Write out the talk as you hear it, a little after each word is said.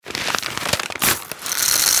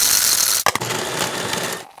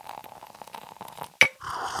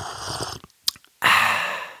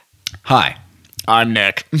Hi, I'm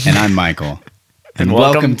Nick. and I'm Michael. And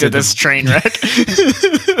welcome to this train wreck.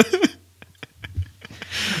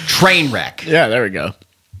 Train Wreck. Yeah, there we go.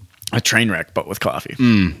 A train wreck, but with coffee.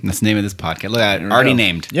 That's the name of this podcast. Look at that. Already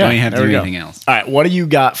named. Yeah, Don't even have to there do we go. anything else. All right, what do you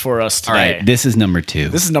got for us today? All right, this is number 2.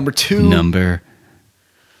 This is number 2. Number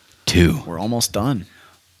 2. We're almost done.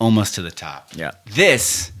 Almost to the top. Yeah.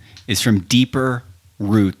 This is from Deeper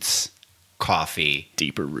Roots Coffee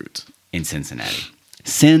Deeper roots. in Cincinnati.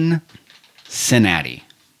 Cincinnati.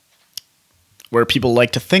 Where people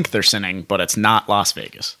like to think they're sinning, but it's not Las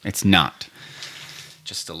Vegas. It's not.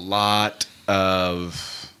 Just a lot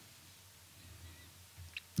of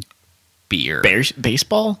beer.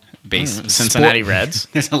 Baseball? Base. Cincinnati Sport- Reds?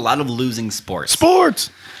 There's a lot of losing sports. Sports!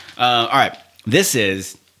 All right. This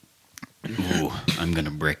is. Ooh, I'm going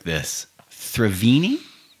to brick this. Thravini?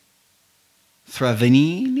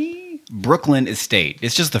 Brooklyn Estate.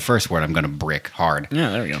 It's just the first word I'm going to brick hard. Yeah,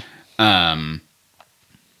 there we go.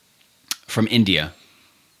 From India.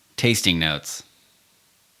 Tasting notes.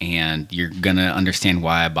 And you're going to understand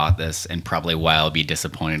why I bought this and probably why I'll be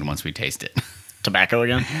disappointed once we taste it. Tobacco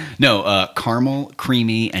again? No, caramel,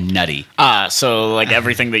 creamy, and nutty. So like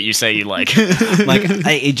everything that you say you like. Like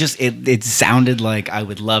it sounded like I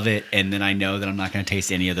would love it, and then I know that I'm not going to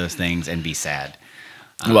taste any of those things and be sad.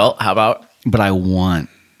 Well, how about? But I want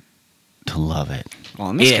to love it. Well,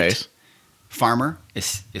 in this case. Farmer,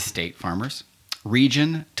 estate farmers.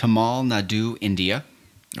 Region, Tamil Nadu, India.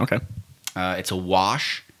 Okay. It's a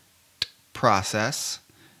wash process.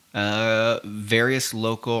 Various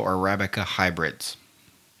local Arabica hybrids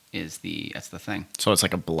that's the thing. So it's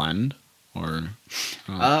like a blend? Or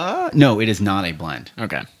No, it is not a blend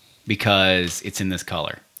Okay. because it's in this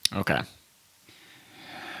color. Okay.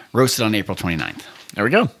 Roasted on April 29th. There we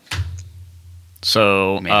go.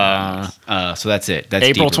 So, So that's it. That's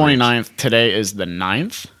April Deeper Roots. 29th. Today is the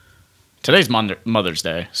 9th. Today's Mother's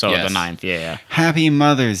Day. So Yes. the 9th. Yeah. Happy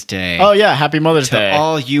Mother's Day. Oh, yeah. Happy Mother's to Day.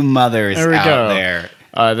 all you mothers There we out go. there.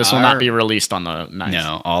 This will not be released on the 9th.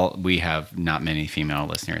 No, we have not many female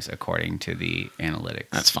listeners according to the analytics.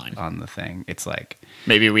 That's fine. On the thing. It's like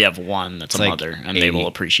Maybe we have one that's It's a like mother, and they 80. will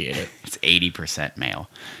appreciate it. it's 80% male.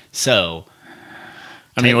 So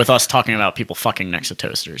I mean, with us talking about people fucking next to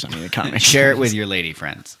toasters, I mean, it kind of makes share it sense. with your lady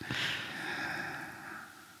friends.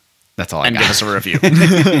 That's all I And got. give us a review.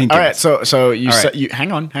 Give All right, us- so you All said right. you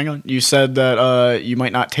hang on. You said that you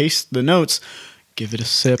might not taste the notes. Give it a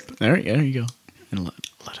sip. There you go, and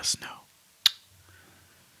let us know.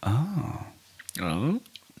 Oh,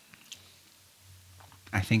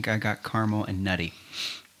 I think I got caramel and nutty.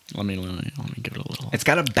 let me give it a little. It's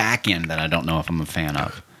got a back end that I don't know if I'm a fan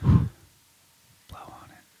of. Blow on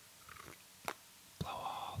it. Blow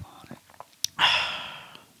all on it.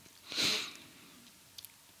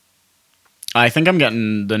 I think I'm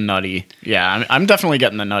getting the nutty. Yeah, I'm definitely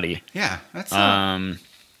getting the nutty. Yeah, that's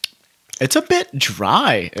It's a bit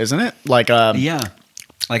dry, isn't it? Like yeah.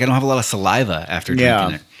 Like I don't have a lot of saliva after drinking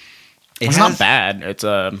Yeah. it. it's not bad. It's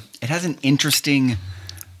It has an interesting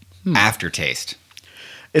aftertaste.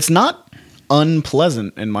 It's not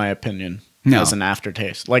unpleasant in my opinion. No. As an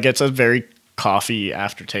aftertaste. Like it's a very coffee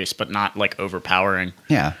aftertaste, but not like overpowering.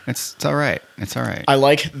 Yeah, it's all right. It's all right. I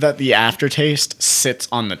like that the aftertaste sits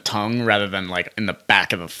on the tongue rather than like in the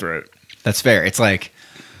back of the throat. That's fair. It's like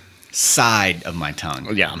side of my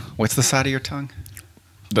tongue. Yeah. What's the side of your tongue?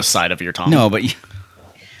 The side of your tongue. No, but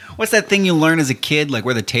what's that thing you learn as a kid, like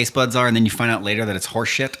where the taste buds are, and then you find out later that it's horse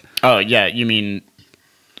shit? Oh, yeah. You mean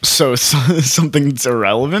so something that's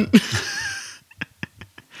irrelevant?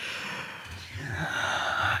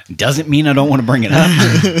 Doesn't mean I don't want to bring it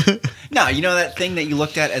up. No, you know that thing that you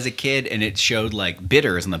looked at as a kid and it showed like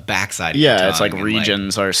bitters on the backside of your tongue? Yeah, it's like and,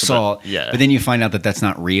 regions are salt. Yeah. But then you find out that that's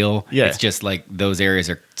not real. Yeah. It's just like those areas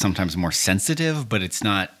are sometimes more sensitive, but it's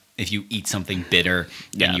not. If you eat something bitter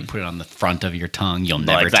Yeah. and you put it on the front of your tongue, you'll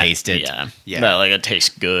never Like that- taste it. Yeah. Yeah. That, like it tastes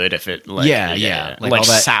good if it like Yeah, yeah. Like, Like all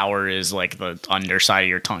that- sour is like the underside of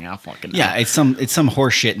your tongue. I fucking know. Yeah, it's some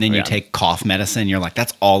horse shit, and then you Yeah. take cough medicine. You're like,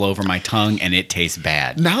 that's all over my tongue, and it tastes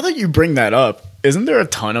bad. Now that you bring that up, isn't there a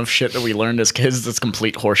ton of shit that we learned as kids that's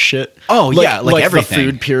complete horse shit? Oh, yeah, like everything. the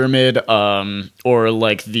food pyramid, or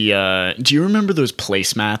like the. Do you remember those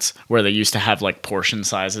placemats where they used to have like portion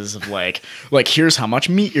sizes of like here's how much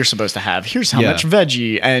meat you're supposed to have, here's how Yeah. much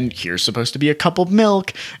veggie, and here's supposed to be a cup of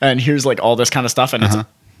milk, and here's like all this kind of stuff, and it's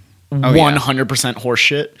Oh, yeah. 100% horse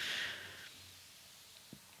shit.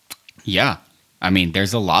 Yeah, I mean,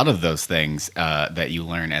 there's a lot of those things that you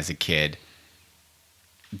learn as a kid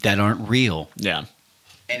that aren't real. Yeah.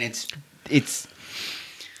 And it's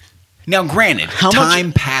Now, granted,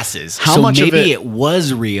 time passes, how so much of maybe it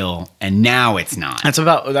was real and now it's not.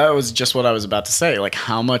 that was just what I was about to say. Like,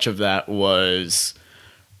 how much of that was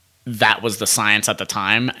the science at the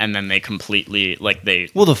time, and then they completely the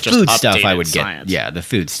just food stuff I would science. get. Yeah, the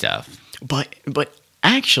food stuff. But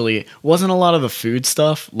actually, wasn't a lot of the food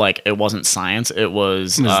stuff like it wasn't science? It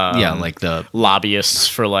was like the lobbyists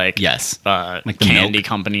for like like the candy milk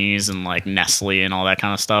companies and like Nestle and all that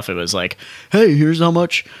kind of stuff. It was like, hey, here's how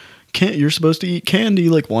much you're supposed to eat candy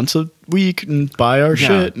like once a week and buy our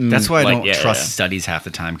shit. And that's why I don't trust studies half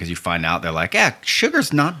the time, because you find out they're like, yeah,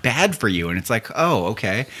 sugar's not bad for you. And it's like, oh,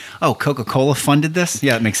 okay. Oh, Coca-Cola funded this?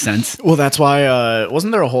 Yeah, it makes sense. Well, that's why,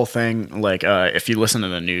 wasn't there a whole thing, like, if you listen to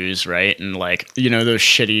the news, right? And like, you know, those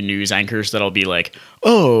shitty news anchors that'll be like,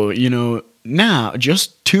 oh, you know, now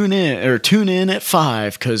just tune in at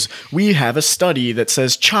 5 because we have a study that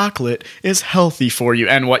says chocolate is healthy for you.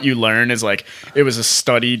 And what you learn is like, it was a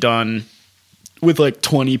study done with like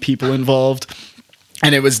 20 people involved,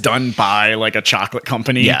 and it was done by like a chocolate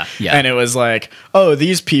company. Yeah. And it was like, oh,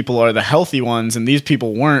 these people are the healthy ones and these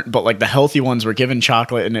people weren't, but like the healthy ones were given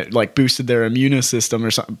chocolate and it like boosted their immune system or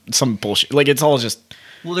some bullshit. Like, it's all just,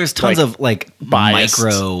 well, there's tons of like biased.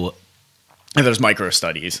 And there's micro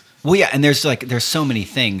studies. Well, yeah, and there's so many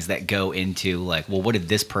things that go into like, well, what did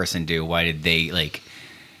this person do? Why did they like?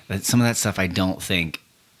 Some of that stuff I don't think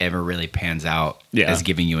ever really pans out as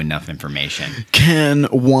giving you enough information. Can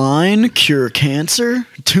wine cure cancer?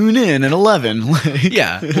 Tune in at 11.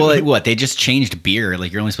 Yeah. Well, like, what? They just changed beer.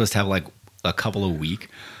 Like, you're only supposed to have like a couple a week.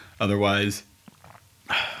 Otherwise,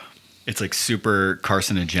 it's like super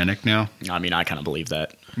carcinogenic now. I mean, I kind of believe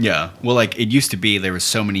that. Yeah. Well, like, it used to be there was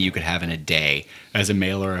so many you could have in a day as a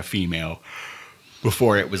male or a female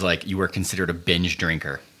before it was like you were considered a binge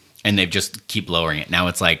drinker. And they've just keep lowering it. Now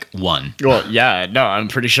it's like 1. Well, yeah, no, I'm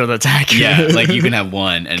pretty sure that's accurate. Yeah, like you can have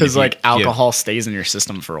 1. Because like alcohol stays in your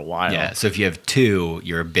system for a while. Yeah, so if you have 2,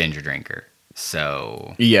 you're a binge drinker.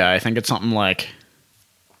 So yeah, I think it's something like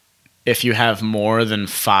if you have more than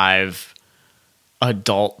 5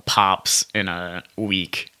 adult pops in a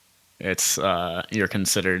week, it's you're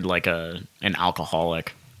considered like an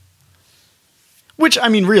alcoholic. Which, I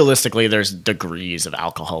mean, realistically, there's degrees of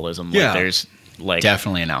alcoholism. Yeah. Like, there's like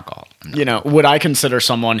definitely an alcohol. You know, would I consider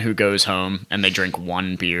someone who goes home and they drink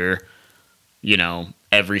 1 beer, you know,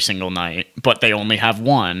 every single night, but they only have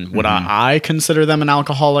 1? Would I consider them an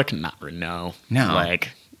alcoholic? Not, no.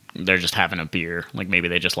 Like, they're just having a beer. Like, maybe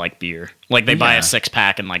they just like beer. Like, they buy a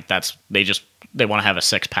 6-pack and like they want to have a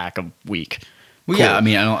 6-pack a week. Well, cool. Yeah, I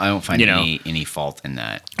mean, I don't find any fault in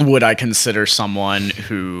that. Would I consider someone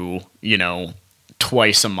who, you know,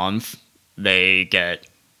 twice a month they get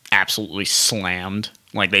absolutely slammed,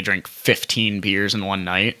 like they drink 15 beers in one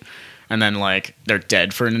night, and then like they're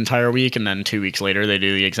dead for an entire week, and then 2 weeks later they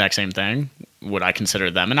do the exact same thing? Would I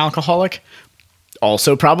consider them an alcoholic?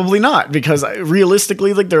 Also, probably not, because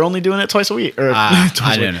realistically, like, they're only doing it twice a week. Or I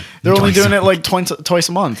don't know. They're only doing it like twice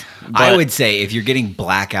a month. But I would say if you're getting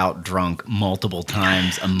blackout drunk multiple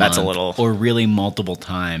times a month, that's a little, or really multiple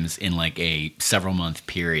times in like a several month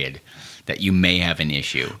period, that you may have an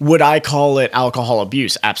issue. Would I call it alcohol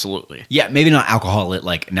abuse? Absolutely. Yeah, maybe not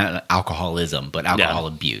not alcoholism, but alcohol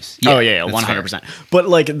abuse. Yeah, 100%. But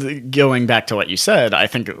like going back to what you said, I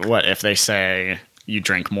think what if they say you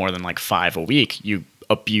drink more than like 5 a week, you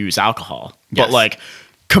abuse alcohol. Yes. But like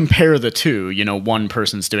compare the two, you know, one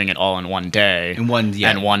person's doing it all in one day, and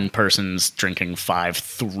one person's drinking 5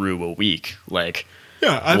 through a week. Like,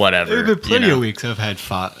 whatever. There have been plenty of weeks I've had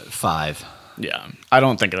 5. Yeah, I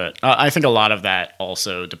don't think of it. I think a lot of that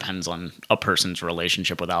also depends on a person's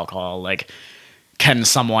relationship with alcohol. Like, can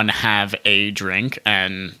someone have a drink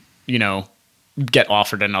and, you know, get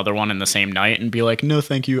offered another one in the same night and be like, no,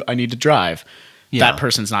 thank you, I need to drive? Yeah. That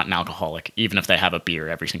person's not an alcoholic, even if they have a beer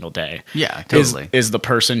every single day. Yeah, totally. Is the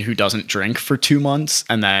person who doesn't drink for 2 months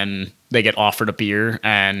and then they get offered a beer,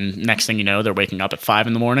 and next thing you know, they're waking up at 5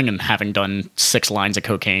 in the morning and having done 6 lines of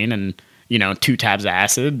cocaine and, you know, 2 tabs of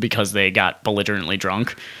acid because they got belligerently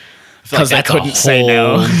drunk because they couldn't say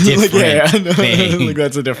no. Thing. Like,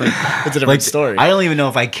 that's a different like, story. I don't even know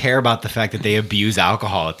if I care about the fact that they abuse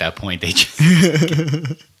alcohol at that point. They just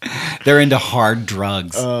they're into hard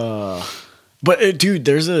drugs. But dude,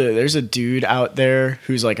 there's a dude out there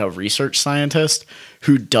who's like a research scientist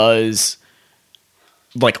who does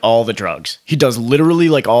like all the drugs. He does literally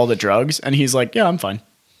like all the drugs, and he's like, yeah, I'm fine.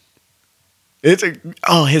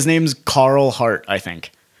 His name's Carl Hart, I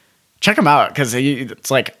think. Check him out, because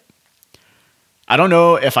it's like, I don't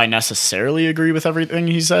know if I necessarily agree with everything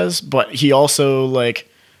he says, but he also like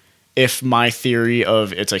if my theory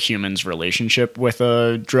of it's a human's relationship with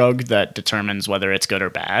a drug that determines whether it's good or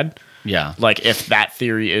bad. Yeah. Like, if that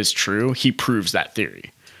theory is true, he proves that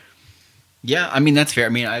theory. Yeah, I mean, that's fair. I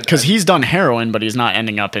mean, because he's done heroin, but he's not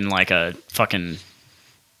ending up in like a fucking,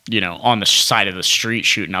 on the side of the street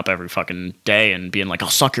shooting up every fucking day and being like, I'll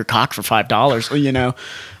suck your cock for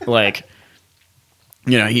 $5, like,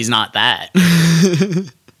 he's not that.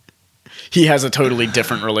 He has a totally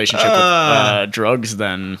different relationship with drugs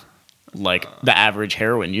than like the average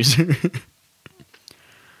heroin user.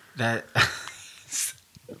 That,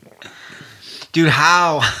 dude,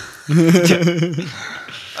 how?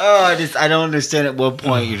 I don't understand at what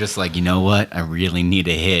point you're just like, you know what? I really need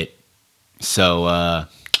a hit. So, why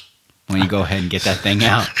don't you go ahead and get that thing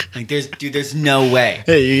out? Like, there's no way.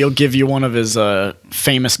 Hey, he'll give you one of his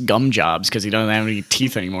famous gum jobs because he doesn't have any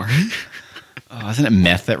teeth anymore. Oh, isn't it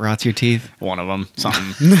meth that rots your teeth? One of them,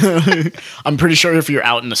 something. I'm pretty sure if you're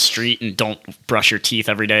out in the street and don't brush your teeth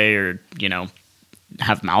every day or,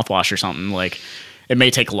 have mouthwash or something, like, it may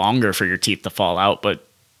take longer for your teeth to fall out, but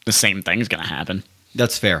the same thing's going to happen.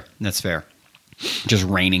 That's fair. Just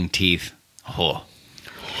raining teeth. Oh.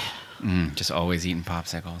 Just always eating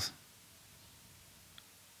popsicles.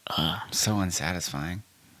 So unsatisfying.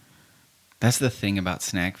 That's the thing about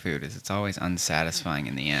snack food is it's always unsatisfying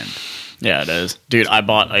in the end. Yeah, it is. Dude, I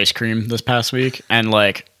bought ice cream this past week and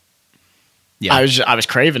like I was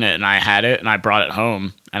craving it and I had it and I brought it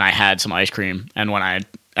home and I had some ice cream and when I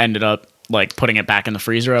ended up like putting it back in the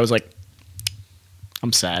freezer, I was like,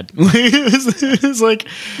 I'm sad. It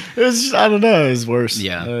was I don't know, it was worse.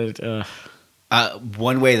 Yeah.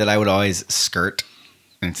 One way that I would always skirt,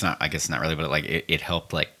 and it's not, I guess it's not really, but it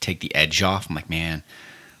helped like take the edge off. I'm like, man,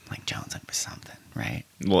 I'm like Jones up with something, right?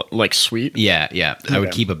 Like sweet? Yeah. Okay. I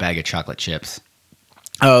would keep a bag of chocolate chips.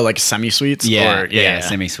 Oh, like semi-sweets? Yeah,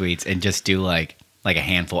 semi-sweets, and just do like a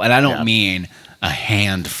handful. And I don't mean a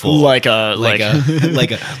handful, like I'm like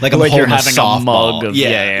holding you're having a mug of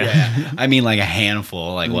I mean like a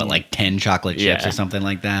handful, like 10 chocolate chips or something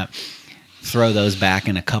like that. Throw those back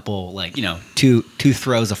in a couple, like two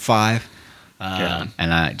throws of 5, and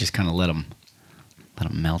I just kind of let them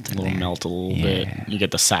melt in there. Melt a little bit. You get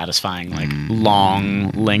the satisfying, like long,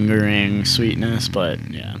 lingering sweetness. But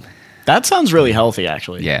that sounds really healthy,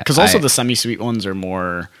 actually. Yeah, because also the semi-sweet ones are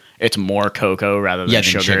more. It's more cocoa rather than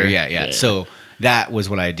sugar. Yeah. So that was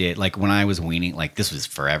what I did. Like when I was weaning, like this was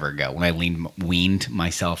forever ago. When I weaned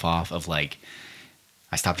myself off of like.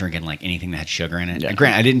 I stopped drinking like anything that had sugar in it. Yeah.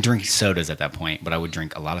 Granted, I didn't drink sodas at that point, but I would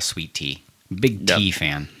drink a lot of sweet tea. Big tea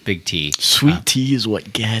fan. Big tea. Sweet tea is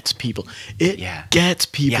what gets people. It gets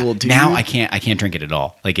people, dude. Now I can't drink it at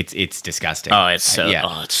all. Like it's disgusting. Oh, it's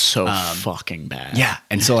so fucking bad. Yeah,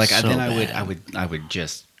 and so like then I would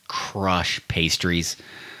just crush pastries,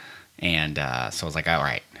 and so I was like, all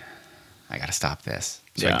right, I got to stop this.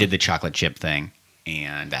 So I did the chocolate chip thing,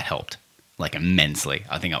 and that helped. Like immensely.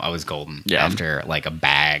 I think I was golden after like a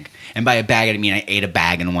bag. And by a bag, I mean I ate a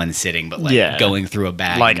bag in one sitting, but like going through a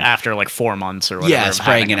bag. Like after like 4 months or whatever. Yeah,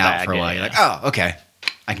 spraying it out for a while. You're like, oh, okay.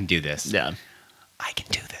 I can do this. Yeah. I can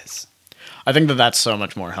do this. I think that's so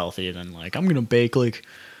much more healthy than like, I'm going to bake like,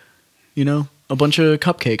 a bunch of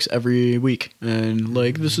cupcakes every week. And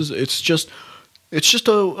like, it's just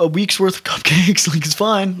a week's worth of cupcakes. Like it's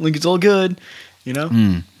fine. Like it's all good,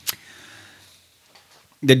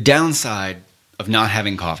 The downside of not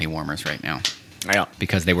having coffee warmers right now,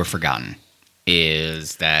 because they were forgotten,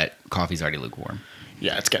 is that coffee's already lukewarm.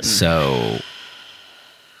 Yeah, it's getting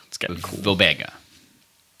cool. Vobega.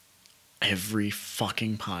 Every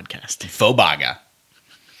fucking podcast. Vobaga.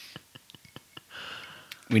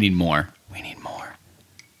 We need more.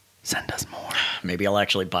 Send us more. Maybe I'll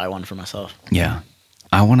actually buy one for myself. Yeah.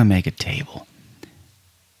 I want to make a table,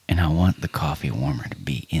 and I want the coffee warmer to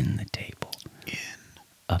be in the table.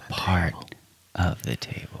 A part of the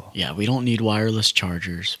table. Yeah, we don't need wireless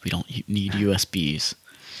chargers. We don't need USBs.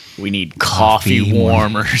 We need coffee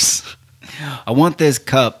warmers. I want this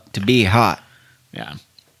cup to be hot. Yeah.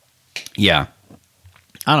 Yeah.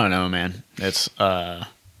 I don't know, man. It's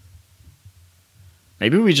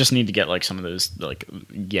maybe we just need to get like some of those like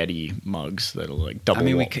Yeti mugs that'll like double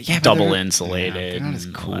insulated. Yeah, they're not as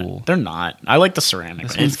cool. They're not. I like the ceramic.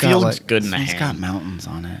 It feels good in the hand. It's got mountains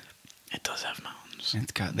on it. It does have mountains.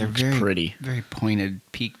 They're very pretty, very pointed,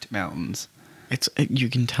 peaked mountains. You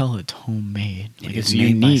can tell it's homemade. Like it's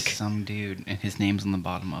unique. Made by some dude, and his name's on the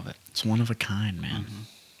bottom of it. It's one of a kind, man. Mm-hmm.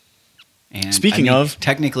 And speaking of,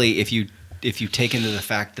 technically, if you take into the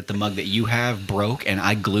fact that the mug that you have broke and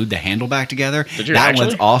I glued the handle back together,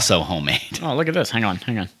 one's also homemade. Oh, look at this! Hang on.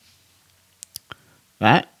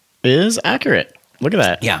 That is accurate. Look at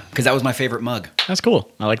that. Yeah, because that was my favorite mug. That's cool.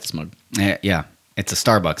 I like this mug. Yeah, it's a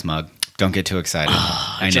Starbucks mug. Don't get too excited.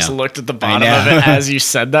 I just looked at the bottom of it as you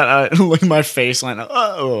said that. Look at my face line.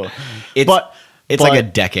 Oh, it's like a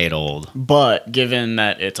decade old. But given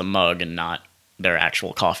that it's a mug and not their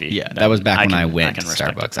actual coffee, yeah, that was back when I went to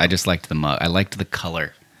Starbucks. I just liked the mug. I liked the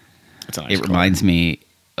color. It's a nice it reminds me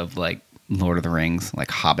of like Lord of the Rings, like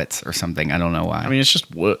hobbits or something. I don't know why. I mean, it's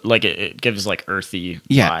just wood. Like it gives like earthy.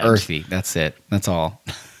 Yeah, vibes. earthy. That's it. That's all.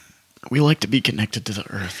 We like to be connected to the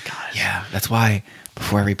earth, guys. Yeah, that's why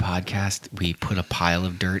before every podcast we put a pile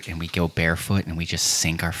of dirt and we go barefoot and we just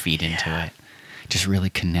sink our feet into it. Just really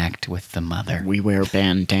connect with the mother. We wear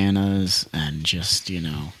bandanas and just,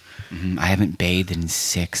 I haven't bathed in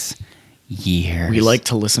 6 years. We like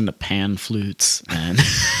to listen to pan flutes and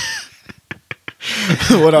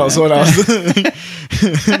what else?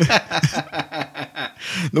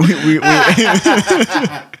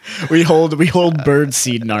 we hold bird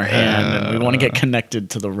seed in our hand and we want to get connected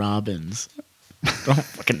to the robins. Don't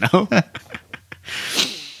fucking know.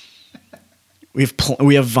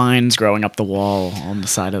 We have vines growing up the wall on the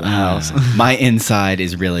side of the house. My inside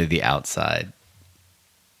is really the outside.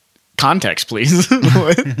 Context, please.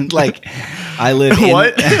 Like I live in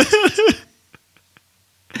what?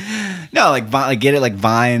 No, like get it, like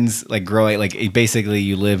vines, like growing, like basically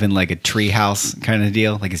you live in like a tree house kind of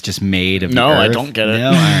deal. Like it's just made of. No, the earth. I don't get it. No,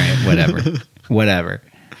 all right, whatever.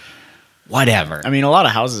 I mean, a lot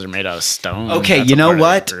of houses are made out of stone. Okay, That's you know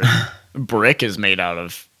what? Brick is made out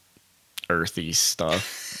of earthy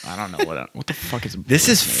stuff. I don't know what the fuck is. This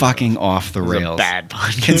is fucking off the rails. Bad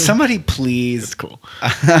podcast. Can somebody please? That's cool.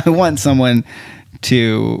 I want someone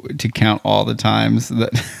to count all the times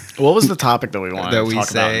that. What was the topic that we wanted to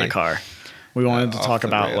talk about in the say, car? We wanted to talk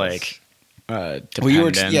about rails. dependence.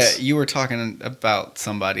 Well, you were talking about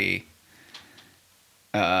somebody,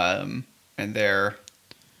 and their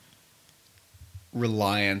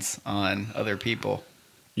reliance on other people.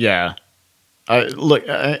 Yeah. Look,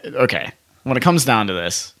 okay. When it comes down to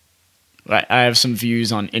this, I have some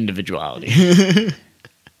views on individuality.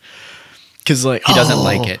 Because He doesn't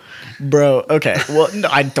like it. Bro, okay. Well, no,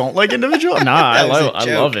 I don't like individuality. Nah, I was a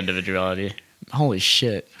love joke. individuality. Holy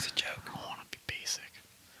shit. It's a joke. I want to be basic.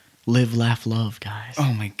 Live, laugh, love, guys.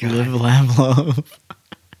 Oh my god. Live, laugh, love.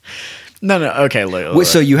 No, okay. Look.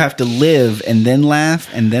 So you have to live and then laugh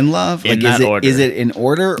and then love? In Like, that order. Is it in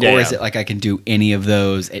order, Yeah, or yeah. is it like I can do any of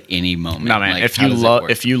those at any moment? No, man. Like, if how does it work?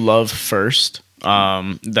 if you love first,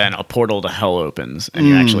 then a portal to hell opens and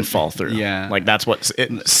you actually fall through. Yeah. Like that's what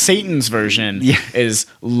Satan's version Yeah. is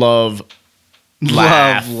love,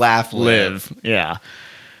 laugh, live. Yeah.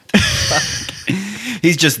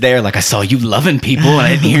 He's just there, like I saw you loving people, and I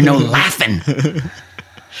didn't hear no laughing.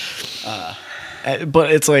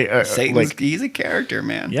 But it's like, He's a character,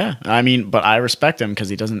 man. yeah. I mean, but I respect him because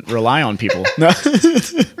he doesn't rely on people.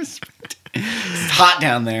 It's hot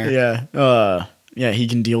down there. Yeah. Yeah. He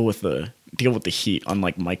can deal with the heat,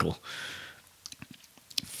 unlike Michael.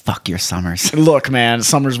 Fuck your summers. Look, man,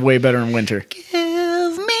 summer's way better than winter.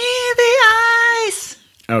 Give me the ice.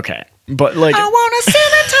 Okay, but like, I want to sit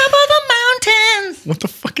on top of the mountains. what the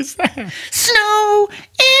fuck is that? Snow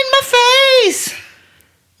in my face.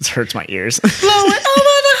 This hurts my ears. Blowing over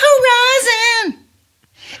the horizon.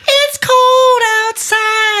 It's cold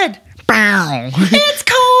outside. Bow. It's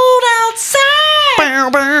cold outside. Bow,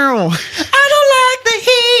 bow. I don't like the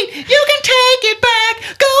heat. You can take it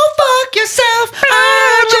back. Go fuck yourself.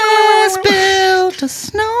 I just built a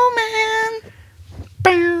snowman.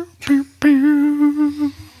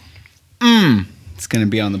 It's gonna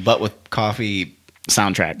be on the Butt with Coffee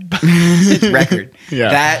Soundtrack. record. Yeah.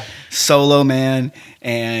 That Solo Man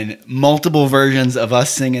and multiple versions of us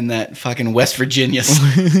singing that fucking West Virginia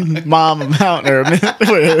song. Mama Mountain or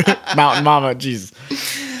Mountain Mama. Jesus,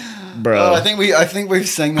 bro. Oh, I think we've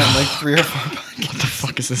sang that like 3 or 4 podcasts. What the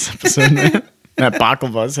fuck is this episode, man? That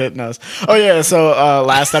baklava's hitting us. Oh yeah, so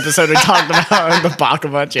last episode we talked about the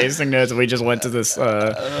baklava chasing us. We just went to this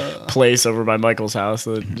place over by Michael's house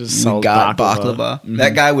that just sells baklava. Mm-hmm.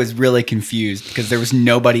 That guy was really confused because there was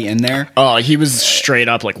nobody in there. Oh, he was straight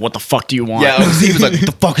up like, "What the fuck do you want?" Yeah, he was like, "What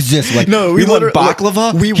the fuck is this?" Like, No, we you want literally-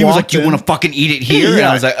 baklava. we He was like, walked "You in. want to fucking eat it here?" And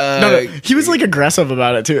I was like, no. He was like aggressive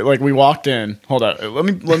about it too. Like we walked in. Hold up, let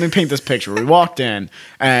me paint this picture. We walked in,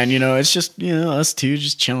 and it's just us two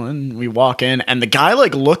just chilling. We walk in, and the guy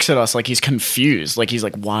like looks at us like he's confused. Like he's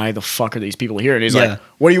like, "Why the fuck are these people here?" And he's Yeah. like,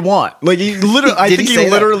 "What do you want?" Like he literally, I Did think he he say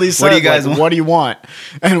that? literally What said, do you guys like, want? "What do you want?"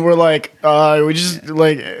 And we're like, "We just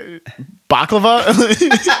like baklava.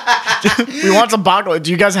 We want some baklava.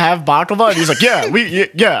 Do you guys have baklava?" And he's like, "Yeah,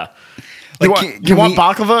 yeah." you want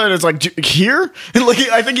baklava? And it's like, here? And like,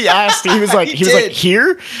 I think he asked, he was like,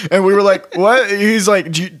 here? And we were like, what? He's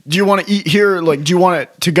like, do you want to eat here? Like, do you want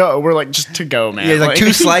it to go? We're like, just to go, man. Yeah, like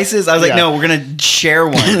 2 slices. I was like, no, we're going to share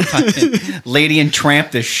one. Lady and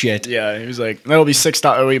Tramp this shit. Yeah. He was like, that'll be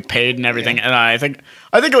 $6. We paid and everything. Yeah. And I think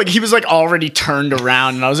like he was like already turned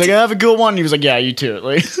around and I was like, have a good one. And he was like, yeah, you too.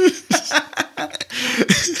 Like,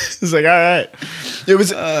 it's like, all right. It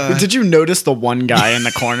was. Did you notice the one guy in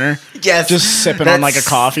the corner? Yes, just sipping on like a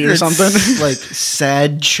coffee or something. Like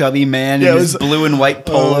sad, chubby man in his blue and white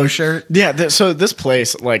polo shirt. Yeah. So this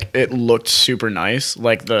place, like, it looked super nice.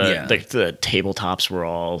 Like the tabletops were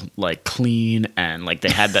all like clean and like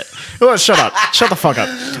they had that. Oh, shut up! Shut the fuck up.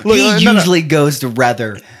 Look, he usually goes to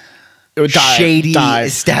rather shady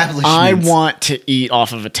establishments. I want to eat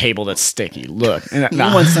off of a table that's sticky. Look, you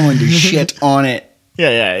want someone to shit on it.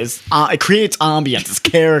 Yeah. It creates ambience. It's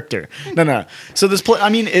character. No. So this place, I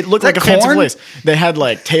mean, it looked like a fancy place. They had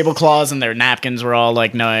like tablecloths and their napkins were all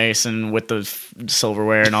like nice and with the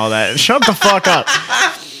silverware and all that. Shut the fuck up.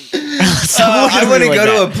 I want to go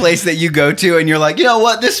to a place that you go to and you're like, you know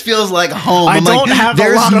what? This feels like home. I don't have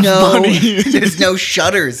a lot of money. There's no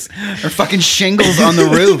shutters or fucking shingles on the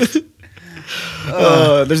roof.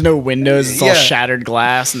 There's no windows. It's all shattered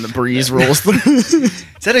glass, and the breeze rolls through.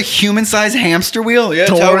 Is that a human-sized hamster wheel? Yeah,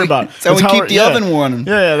 don't worry about it. That's how we keep the oven warm.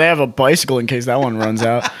 Yeah, they have a bicycle in case that one runs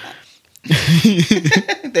out.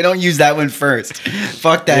 They don't use that one first.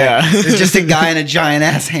 Fuck that. Yeah. There's just a guy in a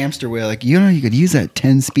giant-ass hamster wheel. Like, you could use that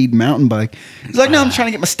 10-speed mountain bike. He's like, no, I'm trying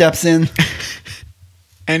to get my steps in.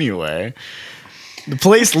 Anyway, the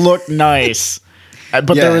place looked nice.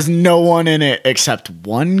 But there was no one in it except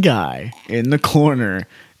one guy in the corner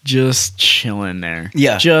just chilling there.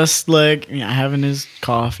 Yeah. Just like having his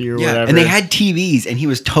coffee or whatever. And they had TVs and he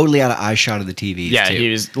was totally out of eye shot of the TVs. Yeah,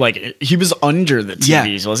 too. he was under the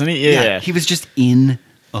TVs, wasn't he? Yeah. He was just in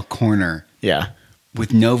a corner. Yeah.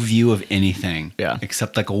 With no view of anything. Yeah.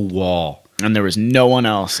 Except like a wall. And there was no one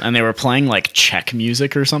else. And they were playing like Czech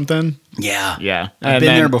music or something. Yeah. Yeah. I've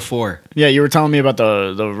been there before. Yeah, you were telling me about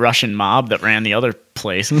the Russian mob that ran the other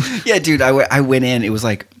place. Yeah, dude, I went in. It was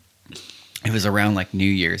around like New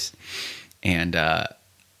Year's. And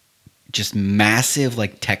just massive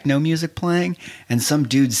like techno music playing. And some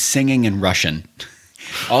dudes singing in Russian.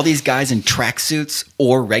 All these guys in tracksuits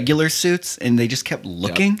or regular suits. And they just kept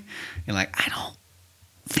looking. Yep. And like, I don't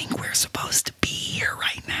think we're supposed to be here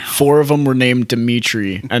right now. 4 of them were named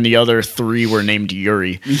Dmitri, and the other 3 were named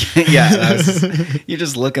Yuri. Yeah, you're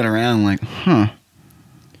just looking around like, Am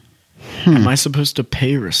I supposed to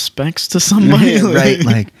pay respects to somebody? Right,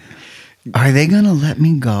 like, are they going to let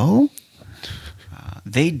me go?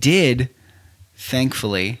 They did,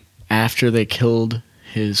 thankfully. After they killed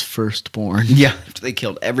his firstborn. Yeah, after they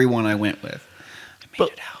killed everyone I went with. I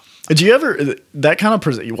made it out. Did you ever that kind of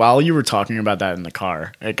while you were talking about that in the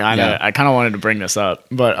car? I kind of wanted to bring this up,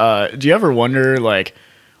 but do you ever wonder like,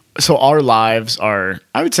 so our lives are,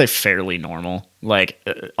 I would say, fairly normal, like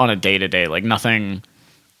on a day to day, like nothing,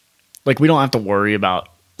 like we don't have to worry about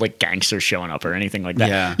like gangsters showing up or anything like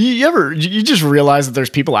that. Yeah. You just realize that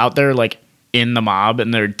there's people out there like in the mob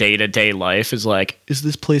and their day to day life is like, is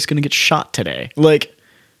this place gonna get shot today? Like.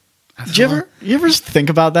 You ever think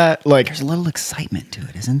about that? Like, there's a little excitement to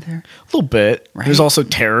it, isn't there? A little bit. Right? There's also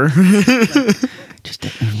terror. Just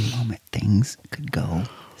at any moment, things could go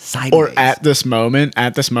sideways. Or at this moment,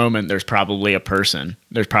 there's probably a person.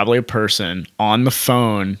 There's probably a person on the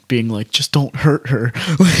phone being like, "Just don't hurt her.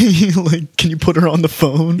 Like, can you put her on the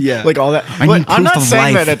phone?" Yeah, like all that. I'm not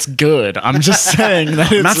saying that it's good. I'm just saying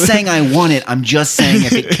that. I'm not saying I want it. I'm just saying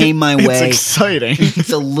if it came my way, it's exciting.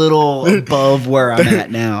 It's a little above where I'm at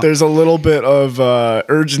now. There's a little bit of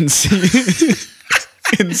urgency.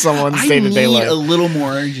 In someone's day-to-day life. I need a little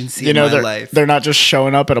more urgency in my life. They're not just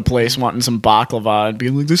showing up at a place wanting some baklava and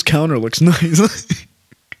being like, this counter looks nice.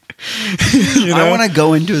 I want to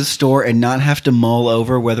go into a store and not have to mull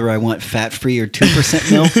over whether I want fat-free or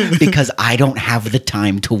 2% milk because I don't have the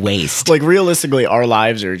time to waste. Like, realistically, our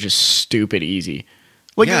lives are just stupid easy.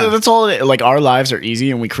 Like, that's all it is. Like, our lives are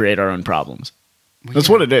easy and we create our own problems. That's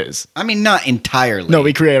what it is. I mean, not entirely. No,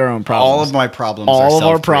 we create our own problems. All of my problems All of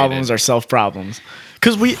our problems are self-problems.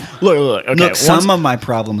 Because we look. Okay, look, some of my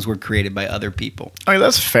problems were created by other people. I mean,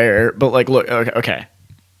 that's fair, but like, look, okay.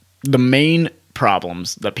 The main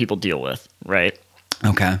problems that people deal with, right?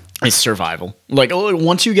 Okay, is survival. Like,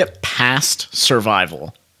 once you get past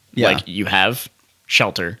survival, like you have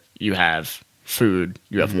shelter, you have food,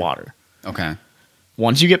 you have water. Okay.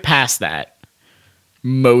 Once you get past that,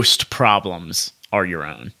 most problems are your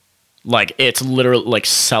own. Like, it's literally like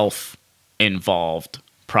self-involved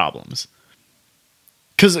problems.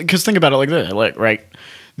 Because think about it like this, like, right?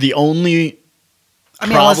 The only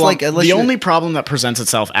the only problem that presents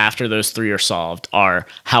itself after those three are solved are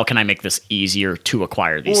how can I make this easier to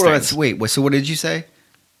acquire these things? Wait, so what did you say?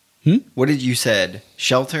 What did you said?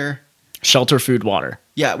 Shelter, food, water.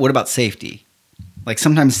 Yeah. What about safety? Like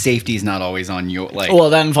sometimes safety is not always on your like.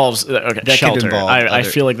 Well, that involves that shelter. Could involve I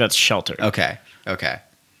feel like that's shelter. Okay.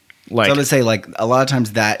 Like, so I would say like a lot of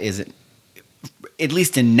times that isn't, at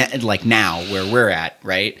least in like now where we're at,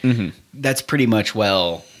 right? Mm-hmm. That's pretty much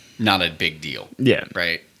not a big deal. Yeah.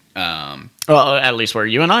 Right. Well, at least where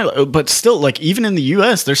you and I, but still, like even in the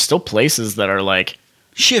U.S., there's still places that are like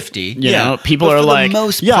shifty. You know, people are like,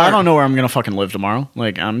 I don't know where I'm gonna fucking live tomorrow.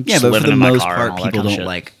 Like I'm just living in my car. And all people don't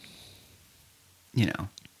like,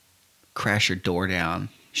 crash your door down,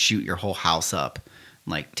 shoot your whole house up,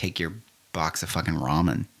 like take your box of fucking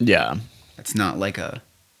ramen. Yeah. It's not like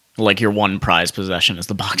your one prized possession is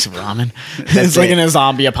the box of ramen. It's like in a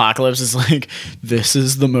zombie apocalypse. It's like, this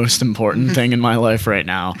is the most important thing in my life right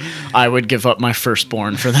now. I would give up my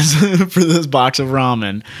firstborn for this for this box of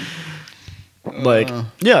ramen. Like,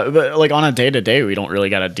 yeah, but like on a day to day, we don't really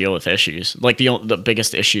got to deal with issues. Like the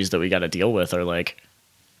biggest issues that we got to deal with are like,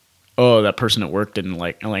 oh, that person at work didn't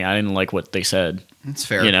like I didn't like what they said. That's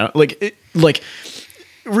fair. Like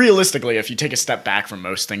realistically, if you take a step back from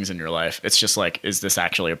most things in your life, it's just like, is this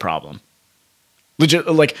actually a problem? Legit,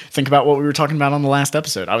 like think about what we were talking about on the last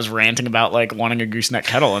episode. I was ranting about like wanting a gooseneck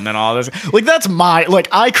kettle, and then all this. Like that's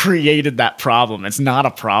I created that problem. It's not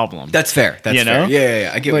a problem. That's fair. That's fair.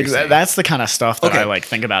 Yeah. I get what you're saying. That's the kind of stuff that I like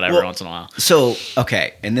think about every once in a while. So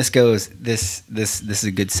and this is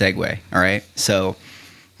a good segue. All right, so.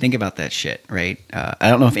 Think about that shit, right? I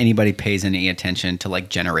don't know if anybody pays any attention to like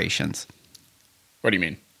generations. What do you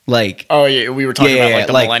mean? Like, oh yeah, we were talking about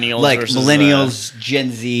like the millennials, like versus millennials, Gen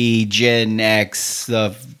Z, Gen X,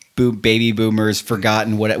 the baby boomers,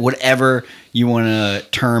 forgotten, whatever you want to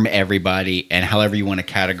term everybody, and however you want to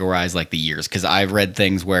categorize like the years. Because I've read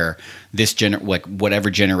things where like whatever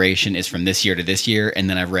generation is from this year to this year, and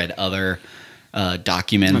then I've read other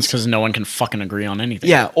documents. That's because no one can fucking agree on anything.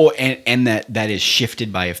 Yeah, and that is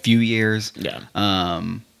shifted by a few years. Yeah.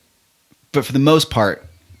 But for the most part,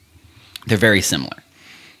 they're very similar.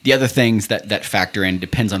 The other things that factor in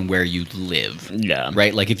depends on where you live. Yeah.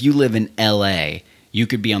 Right? Like if you live in LA, you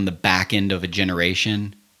could be on the back end of a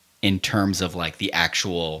generation in terms of like the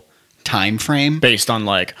actual time frame. Based on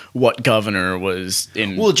like what governor was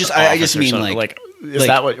in. Well, I just mean like is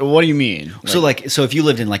that what do you mean? So if you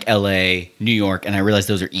lived in like LA, New York, and I realize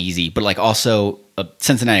those are easy, but like also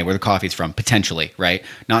Cincinnati, where the coffee's from, potentially, right?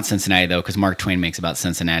 Not Cincinnati though, because Mark Twain makes about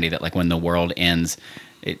Cincinnati that like when the world ends,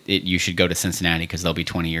 you should go to Cincinnati because they'll be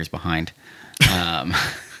 20 years behind.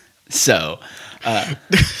 So, what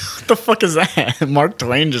the fuck is that? Mark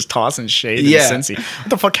Twain just tossing shade in Cincy. What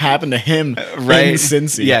the fuck happened to him right? in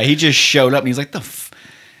Cincy? Yeah, he just showed up and he's like, all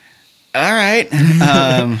right.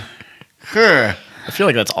 Sure. I feel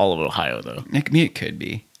like that's all of Ohio, though. It could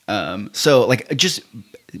be. So, like, just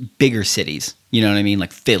bigger cities. You know what I mean?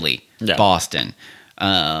 Like Philly, Boston.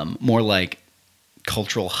 More like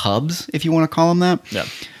cultural hubs, if you want to call them that. Yeah.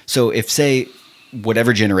 So, if, say,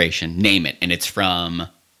 whatever generation, name it, and it's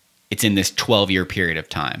in this 12-year period of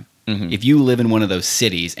time. Mm-hmm. If you live in one of those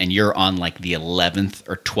cities and you're on, like, the 11th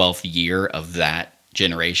or 12th year of that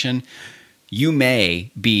generation, you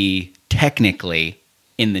may be technically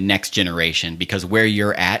in the next generation because where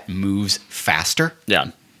you're at moves faster.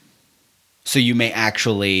 Yeah. So you may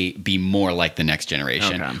actually be more like the next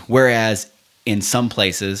generation. Okay. Whereas in some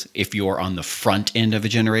places, if you're on the front end of a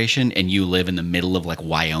generation and you live in the middle of like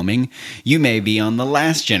Wyoming, you may be on the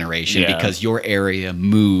last generation because your area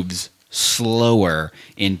moves slower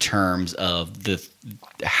in terms of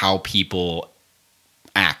how people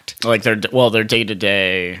act. Like their day to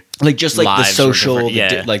day, like just like the social,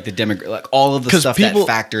 like the demographic, like all of the stuff that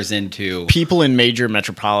factors into people in major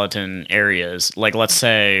metropolitan areas. Like let's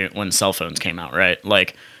say when cell phones came out, right?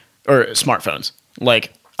 Like or smartphones.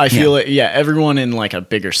 Like I feel like everyone in like a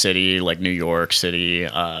bigger city, like New York City,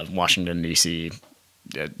 Washington D.C.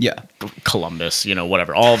 Columbus,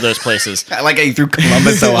 whatever, all of those places. I like how you threw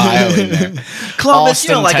Columbus, Ohio in there. Columbus,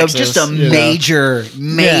 Austin, Texas, just a major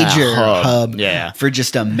hub for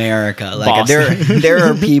just America. Like there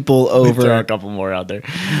are people over. There are a couple more out there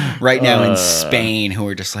right now in Spain who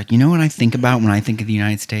are just like, you know what I think about when I think of the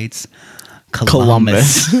United States?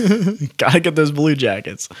 Columbus. Gotta get those Blue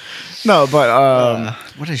Jackets. No, but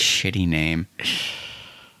what a shitty name.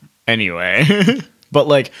 Anyway. But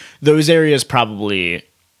like those areas probably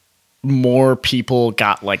more people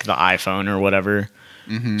got like the iPhone or whatever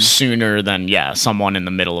sooner than someone in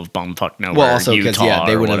the middle of bumfuck nowhere. Well, also because Utah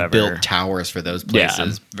they would or have built towers for those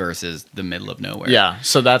places versus the middle of nowhere. Yeah,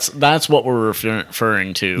 so that's what we're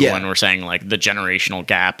referring to when we're saying like the generational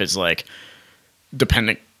gap is like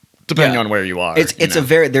depending on where you are. It's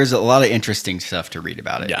there's a lot of interesting stuff to read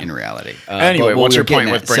about it in reality. Anyway, what's your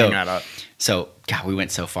point with bringing that up? So, God, we went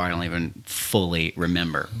so far I don't even fully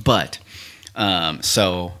remember. But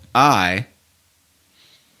so I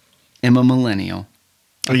am a millennial.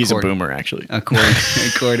 He's a boomer, actually.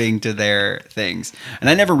 According to their things. And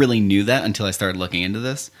I never really knew that until I started looking into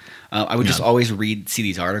this. I would just always see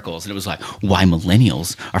these articles, and it was like, why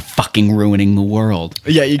millennials are fucking ruining the world.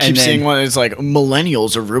 Yeah, you keep seeing one, it's like,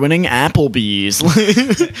 millennials are ruining Applebee's.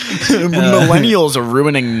 Millennials are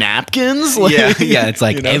ruining napkins. Yeah, it's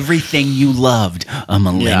like, everything you loved, a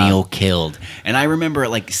millennial killed. And I remember,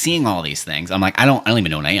 like, seeing all these things. I'm like, I don't even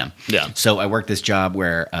know what I am. Yeah. So I worked this job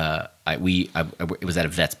where it was at a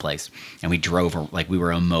vet's place, and we drove, like, we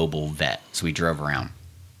were a mobile vet, so we drove around.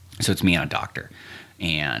 So it's me and a doctor.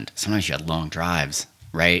 And sometimes you had long drives,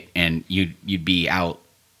 right? And you'd be out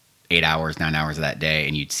 8 hours, 9 hours of that day,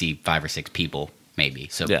 and you'd see 5 or 6 people, maybe.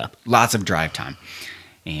 So lots of drive time.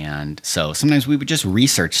 And so sometimes we would just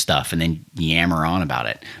research stuff and then yammer on about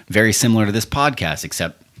it. Very similar to this podcast,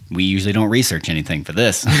 except we usually don't research anything for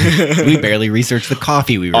this. We barely research the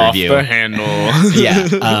coffee we review. Off the handle.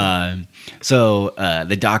 Yeah. So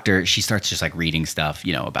the doctor, she starts just like reading stuff,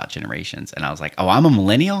 about generations. And I was like, oh, I'm a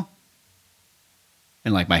millennial?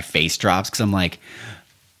 And like my face drops because I'm like,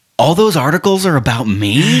 all those articles are about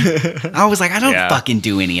me? I was like, I don't fucking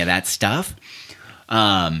do any of that stuff.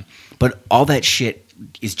 But all that shit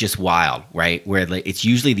is just wild, right? Where like, it's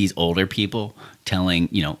usually these older people telling,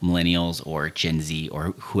 millennials or Gen Z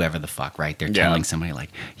or whoever the fuck, right? They're telling somebody like,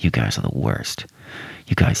 you guys are the worst.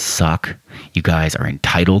 You guys suck. You guys are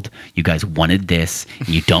entitled. You guys wanted this. And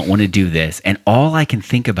you don't want to do this. And all I can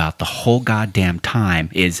think about the whole goddamn time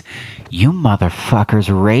is, you motherfuckers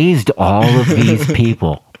raised all of these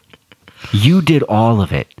people. You did all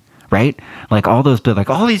of it, right? Like all those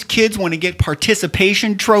these kids want to get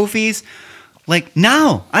participation trophies. Like,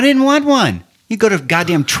 no, I didn't want one. You go to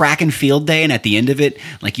goddamn track and field day, and at the end of it,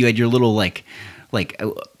 like you had your little like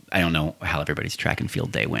I don't know how everybody's track and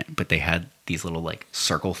field day went, but they had these little like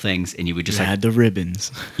circle things, and you would just had the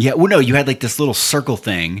ribbons. Yeah, well, no, you had like this little circle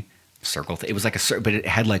thing. It was like but it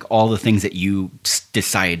had like all the things that you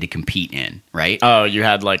decided to compete in, right? Oh, you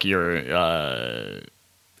had like your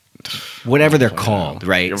whatever they're called,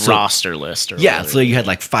 right? Your roster list. Or whatever. So you had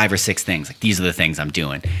like 5 or 6 things. Like, these are the things I'm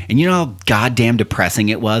doing, and you know how goddamn depressing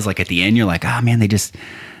it was. Like at the end, you're like, oh man, I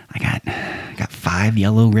got 5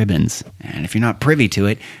 yellow ribbons. And if you're not privy to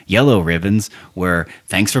it, yellow ribbons were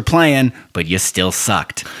thanks for playing, but you still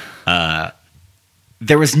sucked.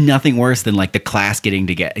 There was nothing worse than like the class getting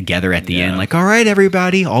together at the end. Like, all right,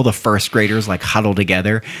 everybody, all the first graders like huddle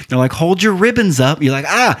together. They're like, hold your ribbons up. You're like,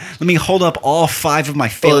 let me hold up all 5 of my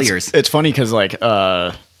failures. Well, it's funny because like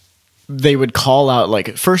they would call out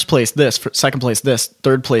like first place this, second place this,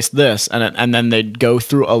 third place this, and then they'd go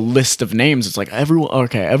through a list of names. It's like,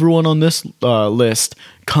 everyone on this list,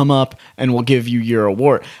 come up and we'll give you your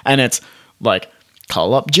award. And it's like,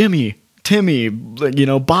 call up Jimmy, Timmy,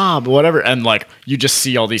 Bob, whatever. And like, you just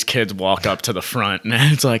see all these kids walk up to the front, and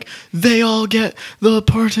it's like, they all get the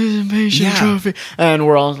participation trophy. And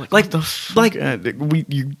we're all like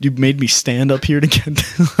you made me stand up here to get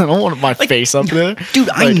this. I don't want my face up there.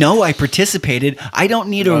 Dude, I know I participated. I don't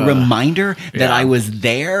need a reminder that I was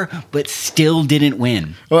there, but still didn't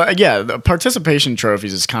win. Well, yeah, the participation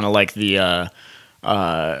trophies is kind of like the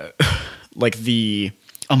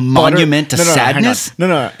a monument to sadness?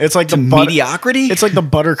 No. It's like to mediocrity? It's like the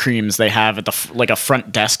buttercreams they have at a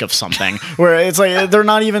front desk of something where it's like they're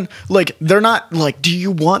not even like, they're not like, do you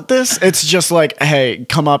want this? It's just like, hey,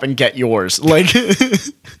 come up and get yours. Like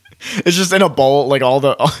it's just in a bowl, like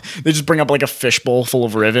they just bring up like a fishbowl full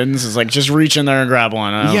of ribbons. It's like, just reach in there and grab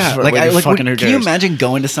one. Can you imagine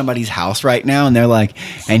going to somebody's house right now and they're like,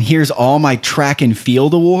 and here's all my track and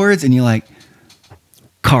field awards, and you're like,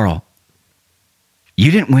 Carl, you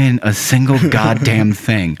didn't win a single goddamn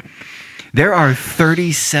thing. There are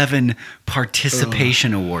 37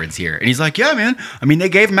 participation awards here. And he's like, yeah, man. I mean, they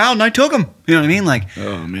gave them out and I took them. You know what I mean? Like,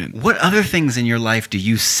 oh, man. What other things in your life do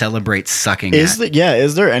you celebrate sucking at?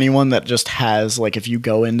 Is there anyone that just has, like, if you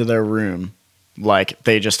go into their room, like,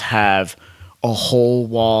 they just have a whole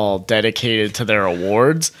wall dedicated to their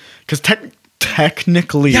awards? Because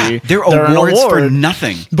technically, they're awards for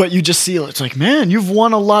nothing. But you just see, it's like, man, you've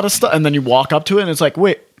won a lot of stuff. And then you walk up to it and it's like,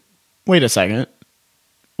 wait a second.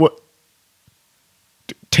 What?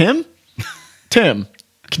 Tim?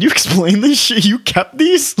 can you explain this shit? You kept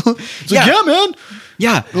these? It's like, yeah, man.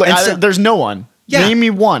 Yeah. Like, there's no one. Yeah. Name me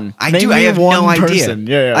one. I Name do. me I have one no person.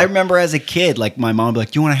 idea. Yeah. I remember as a kid, like my mom would be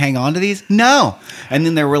like, "Do you want to hang on to these?" No. And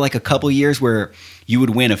then there were like a couple years where you would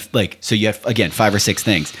win so you have again 5 or 6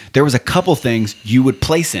 things. There was a couple things you would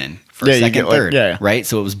place in for second, third, right?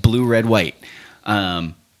 So it was blue, red, white.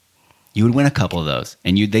 You would win a couple of those,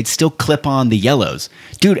 and they'd still clip on the yellows,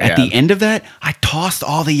 dude. At the end of that, I tossed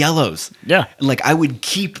all the yellows. Yeah, and like I would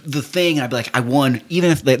keep the thing, and I'd be like, I won.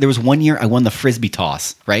 Even if there was one year I won the frisbee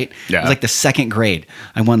toss, right? Yeah, it was like the second grade.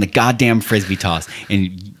 I won the goddamn frisbee toss,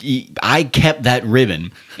 and I kept that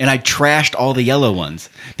ribbon, and I trashed all the yellow ones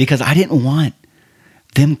because I didn't want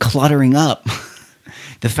them cluttering up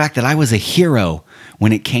the fact that I was a hero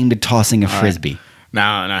when it came to tossing a frisbee.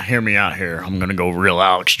 Now, hear me out here. I'm gonna go real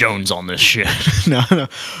Alex Jones on this shit. No.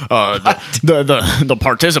 The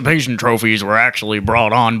participation trophies were actually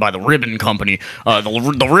brought on by the ribbon company.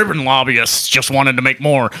 The ribbon lobbyists just wanted to make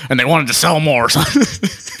more, and they wanted to sell more.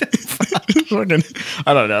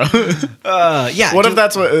 I don't know. Yeah. What if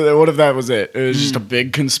that was it? It was just a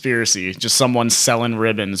big conspiracy. Just someone selling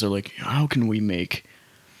ribbons. They're like, how can we make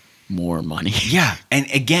more money? Yeah. And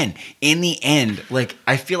again, in the end, like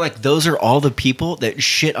I feel like those are all the people that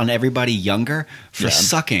shit on everybody younger for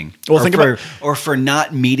sucking. Well, or for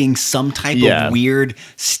not meeting some type of weird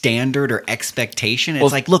standard or expectation.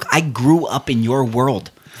 It's like, look, I grew up in your world.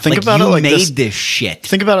 Think about it like this. You made this shit.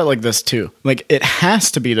 Think about it like this too. Like it has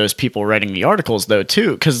to be those people writing the articles though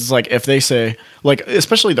too, because it's like if they say like,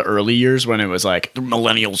 especially the early years when it was like the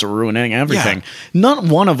millennials are ruining everything. Not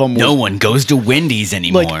one of them. No one goes to Wendy's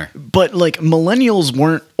anymore. But like millennials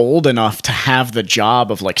weren't old enough to have the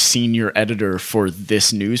job of like senior editor for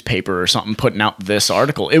this newspaper or something putting out this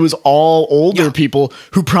article. It was all older people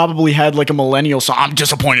who probably had like a millennial. So I'm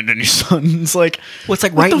disappointed in your son. It's like, what's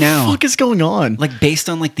like right now? What the fuck is going on? Like based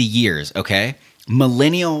on like the years, okay?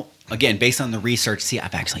 Millennial, again, based on the research. See,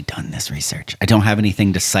 I've actually done this research. I don't have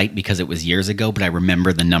anything to cite because it was years ago, but I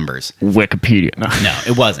remember the numbers. Wikipedia. No,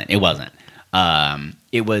 it wasn't. It wasn't.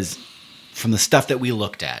 It was from the stuff that we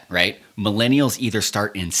looked at, right? Millennials either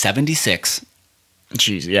start in 76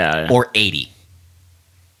 or 80.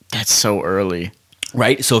 That's so early.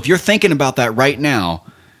 Right? So if you're thinking about that right now,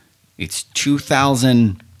 it's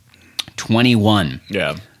 2021.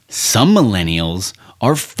 Yeah. Some millennials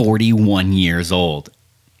are 41 years old.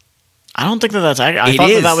 I don't think that's. I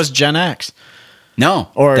thought that was Gen X. No,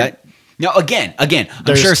 again.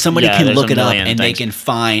 I'm sure somebody can look it up and they can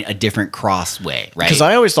find a different crossway, right? Because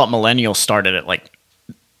I always thought millennials started at like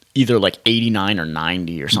either like 89 or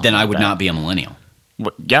 90 or something. Then I would not be a millennial.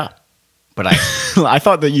 Yeah, but I I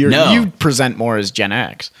thought that you present more as Gen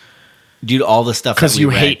X. Due to all the stuff because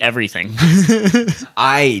you hate everything.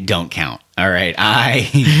 I don't count. All right, I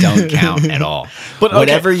don't count at all. But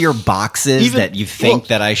whatever your box is that you think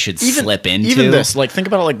that I should slip into, even this, like think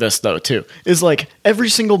about it like this though too, is like every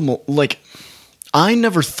single like I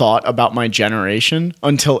never thought about my generation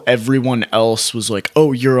until everyone else was like,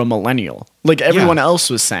 "Oh, you're a millennial." Like everyone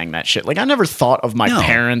else was saying that shit. Like I never thought of my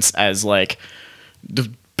parents as like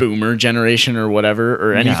the boomer generation or whatever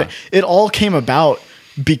or anything. Yeah. It all came about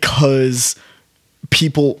because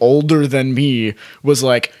people older than me was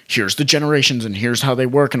like, here's the generations and here's how they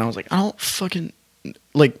work, and I was like, I don't think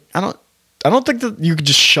that you could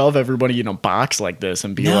just shove everybody in a box like this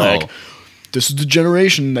and be like, this is the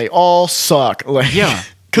generation, they all suck. Like,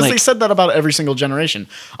 because they said that about every single generation.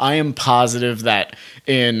 I am positive that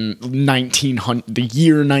in the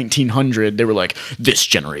year 1900, they were like, this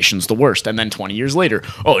generation's the worst. And then 20 years later,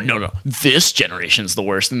 oh, no, this generation's the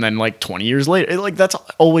worst. And then like 20 years later, like that's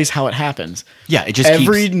always how it happens. Yeah, it just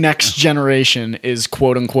every next generation is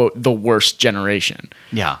quote unquote the worst generation.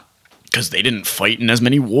 Yeah. Because they didn't fight in as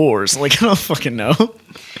many wars. Like, I don't fucking know.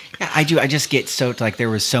 Yeah, I do. I just get so, like, there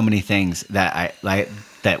was so many things that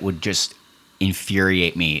that would just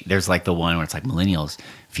infuriate me. There's like the one where it's like millennials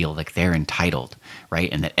feel like they're entitled,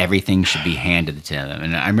 right? And that everything should be handed to them.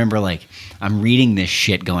 And I remember like I'm reading this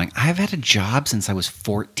shit going, I've had a job since I was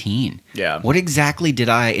 14. Yeah. What exactly did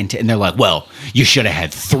I and they're like, well, you should have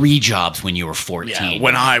had 3 jobs when you were 14. Yeah,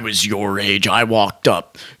 when I was your age, I walked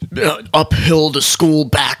uphill to school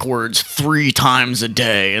backwards 3 times a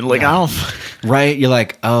day. And like, I don't... Right? You're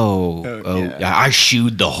like, I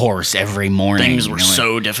shoed the horse every morning. Things were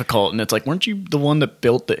so difficult. And it's like, weren't you the one that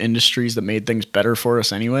built the industries that made things better for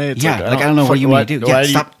us anyway? It's like I don't know what you mean to do. Yeah,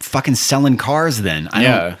 stop fucking selling cars then.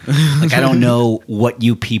 I don't know what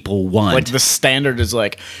you people want. Like the standard is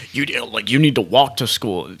like, you need to walk to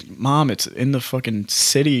school. Mom, it's in the fucking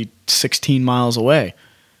city 16 miles away.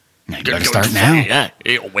 You gotta start now. Yeah,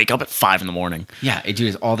 you'll wake up at 5 a.m. Yeah,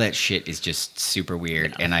 dude, all that shit is just super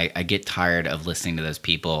weird. And I get tired of listening to those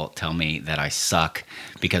people tell me that I suck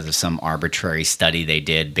because of some arbitrary study they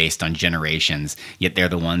did based on generations, yet they're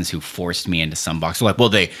the ones who forced me into some box. They're like, well,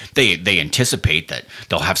 they anticipate that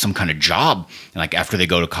they'll have some kind of job like after they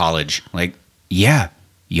go to college. Like, yeah,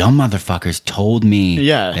 y'all motherfuckers told me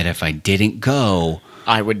that if I didn't go,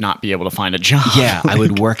 I would not be able to find a job. Yeah, I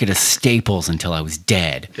would work at a Staples until I was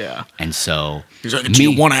dead. Yeah. And so... He's like, do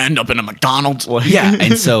you want to end up in a McDonald's? Yeah,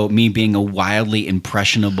 and so me being a wildly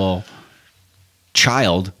impressionable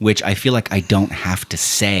child, which I feel like I don't have to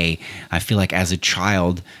say. I feel like as a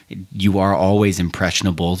child, you are always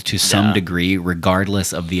impressionable to some degree,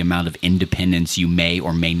 regardless of the amount of independence you may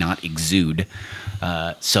or may not exude.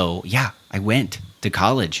 So, yeah, I went to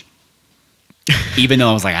college. Even though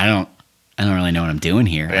I was like, I don't really know what I'm doing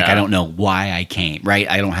here. Like, I don't know why I came, right?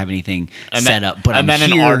 I don't have anything set up, but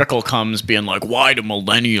then an article comes being like, why do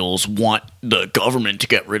millennials want the government to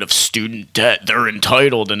get rid of student debt? They're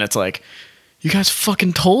entitled. And it's like, you guys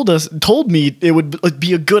fucking told me it would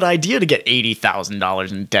be a good idea to get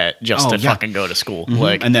 $80,000 in debt just to fucking go to school. Mm-hmm.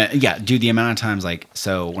 Like, and then, dude, the amount of times, like,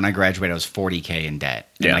 so when I graduated, I was $40K in debt.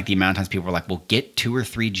 And like the amount of times people were like, well, get 2 or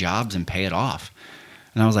 3 jobs and pay it off.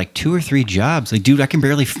 And I was like, 2 or 3 jobs? Like, dude, I can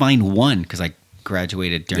barely find one because I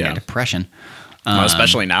graduated during a depression. Well,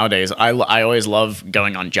 especially nowadays. I always love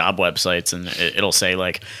going on job websites and it'll say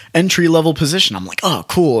like entry-level position. I'm like, oh,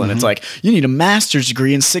 cool. And it's like, you need a master's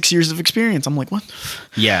degree and 6 years of experience. I'm like, what?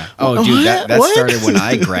 Yeah. Oh, dude, that started when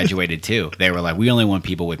I graduated too. They were like, we only want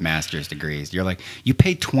people with master's degrees. You're like, you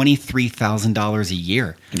pay $23,000 a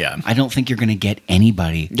year. Yeah. I don't think you're going to get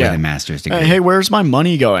anybody with a master's degree. Hey, where's my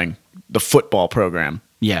money going? The football program.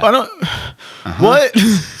 Yeah. I don't. What?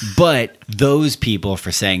 But those people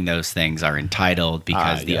for saying those things are entitled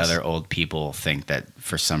because the other old people think that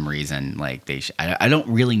for some reason, like they. I don't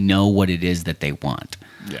really know what it is that they want.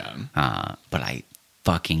 Yeah. But I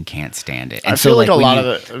fucking can't stand it. And I feel like a lot of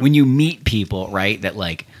it. When you meet people, right, that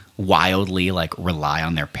like wildly like rely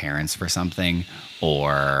on their parents for something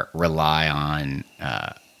or rely on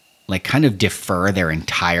like kind of defer their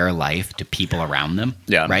entire life to people around them.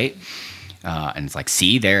 Yeah. Right. And it's like,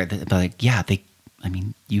 see, they're like, yeah, I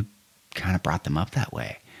mean, you kind of brought them up that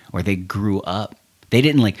way, or they grew up. They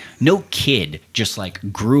didn't like, no kid just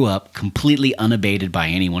like grew up completely unabated by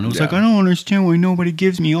anyone. It was like, I don't understand why nobody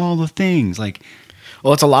gives me all the things. Like,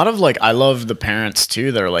 well, it's a lot of like, I love the parents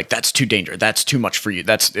too. They're like, that's too dangerous. That's too much for you.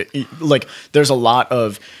 That's like, there's a lot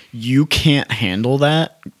of, you can't handle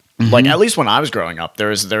that. Mm-hmm. Like, at least when I was growing up, there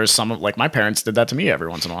was some of like my parents did that to me every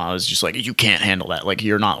once in a while. I was just like, you can't handle that. Like,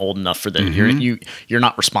 you're not old enough for that. Mm-hmm. You're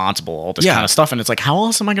not responsible. All this kind of stuff. And it's like, how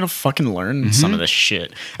else am I going to fucking learn some of this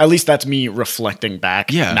shit? At least that's me reflecting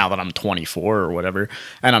back now that I'm 24 or whatever.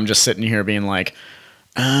 And I'm just sitting here being like,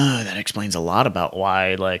 that explains a lot about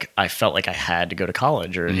why like I felt like I had to go to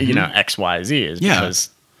college or, you know, X, Y, Z is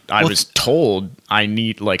because I was told I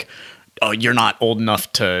need like, oh, you're not old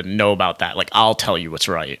enough to know about that. Like, I'll tell you what's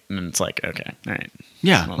right. And it's like, okay, all right.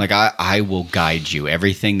 Yeah, well, like I will guide you.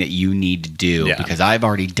 Everything that you need to do because I've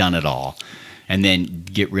already done it all. And then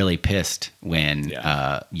get really pissed when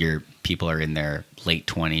your people are in their late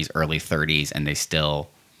 20s, early 30s, and they still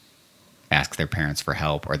ask their parents for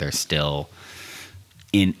help or they're still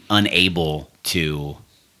unable to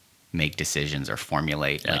make decisions or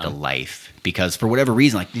formulate like a life because for whatever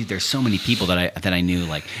reason, like dude, there's so many people that I knew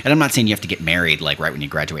like, and I'm not saying you have to get married like right when you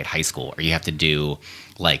graduate high school or you have to do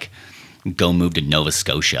like go move to Nova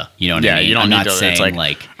Scotia. You know what I mean? You don't need to, saying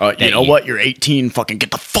like you know what, you're 18, fucking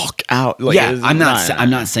get the fuck out. Like, I'm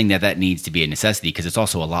not saying that needs to be a necessity because it's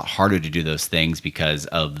also a lot harder to do those things because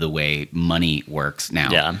of the way money works now.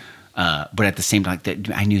 Yeah. But at the same time,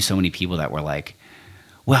 I knew so many people that were like,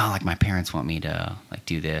 well, like my parents want me to like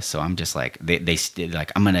do this, so I'm just like they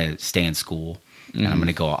like I'm gonna stay in school and I'm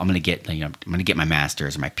gonna get my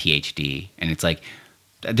master's or my PhD, and it's like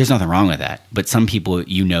there's nothing wrong with that. But some people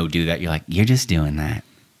do that. You're like you're just doing that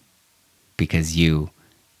because you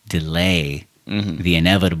delay the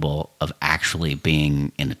inevitable of actually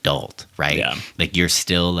being an adult, right? Yeah. Like you're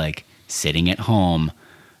still like sitting at home,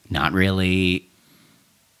 not really.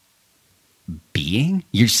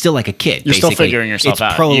 You're still like a kid. You're still figuring yourself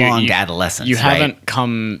out. It's prolonged adolescence. You haven't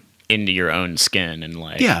come into your own skin and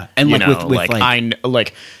like and you like know, with I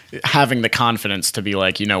like having the confidence to be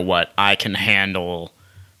like, you know what, I can handle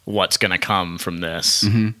what's gonna come from this,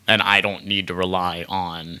 and I don't need to rely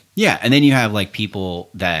on. Yeah, and then you have like people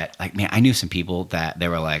that like, man, I knew some people that they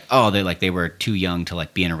were like, oh, they were too young to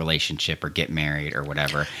like be in a relationship or get married or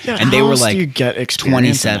whatever, and they were like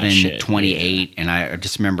 27, 28, and I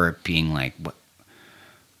just remember being like, what?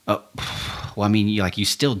 Well, I mean, you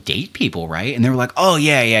still date people, right? And they were like, oh,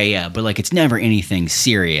 yeah. But, like, it's never anything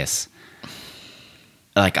serious.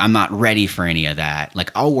 Like, I'm not ready for any of that.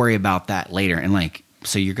 Like, I'll worry about that later. And, like,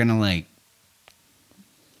 so you're going to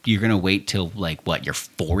wait till, like, what, you're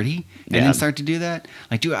 40 and then start to do that?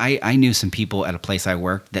 Like, dude, I knew some people at a place I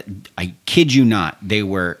worked that, I kid you not, they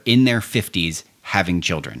were in their 50s having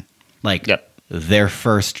children. Like, their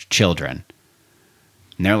first children.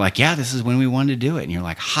 And they're like, yeah, this is when we wanted to do it. And you're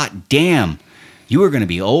like, hot damn, you are going to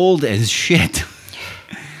be old as shit.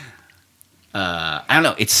 I don't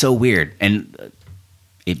know. It's so weird. And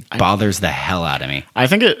it bothers the hell out of me. I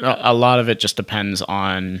think a lot of it just depends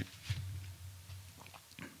on...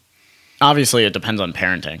 Obviously, it depends on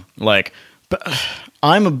parenting. Like, but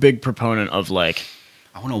I'm a big proponent of, like...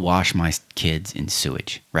 I want to wash my kids in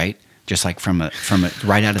sewage, right? Just like from a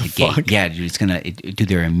right out of the gate. Yeah, dude, it's gonna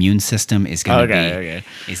their immune system is gonna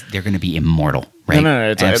they're gonna be immortal, right? No,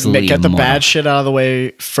 it's absolutely get the bad shit out of the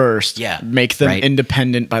way first. Yeah, make them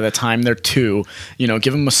independent by the time they're 2. You know,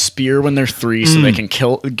 give them a spear when they're 3, so they can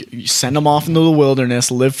send them off into the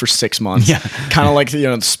wilderness, live for 6 months. Yeah, kind of like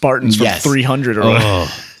the Spartans from 300 or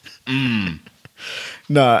whatever.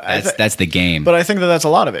 No, that's the game. But I think that's a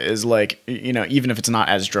lot of it is like, even if it's not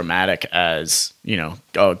as dramatic as,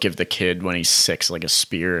 give the kid when he's 6 like a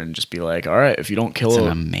spear and just be like, all right, if you don't kill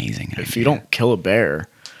you don't kill a bear,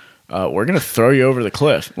 we're gonna throw you over the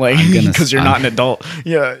cliff, like, because you're not an adult.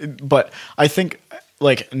 Yeah, but I think.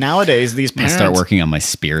 Like, nowadays, these parents... I'm going to start working on my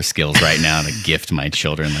spear skills right now to gift my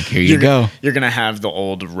children. Like, here you go. You're going to have the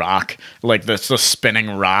old rock, like the spinning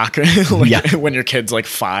rock. When your kid's like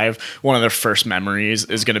 5, one of their first memories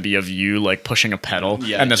is going to be of you like pushing a pedal.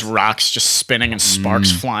 Yeah, and this rock's just spinning and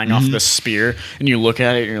sparks flying off this spear. And you look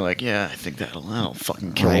at it and you're like, yeah, I think that'll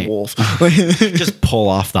fucking kill a wolf. Just pull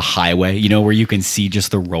off the highway, where you can see just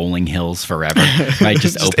the rolling hills forever. Right?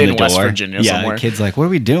 Just open the door. West Virginia somewhere. The kid's like, what are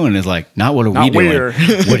we doing? It's like, not what are we doing?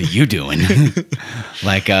 What are you doing?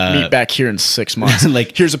 Like, meet back here in 6 months.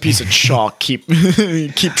 Like, here's a piece of chalk. Keep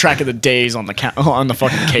track of the days on the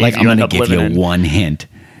fucking cave. Like, I'm gonna give you one hint.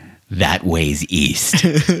 That way's east.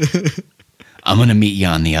 I'm gonna meet you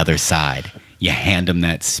on the other side. You hand him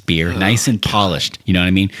that spear, nice and polished. You know what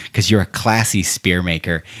I mean? Because you're a classy spear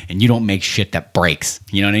maker, and you don't make shit that breaks.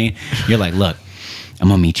 You know what I mean? You're like, look, I'm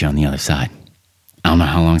gonna meet you on the other side. I don't know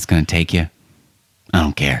how long it's gonna take you. I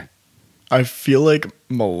don't care. I feel like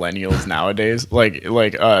millennials nowadays, like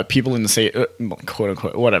people in the same quote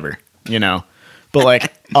unquote whatever, but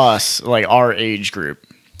like us, like our age group,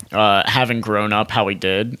 having grown up how we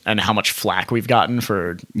did and how much flack we've gotten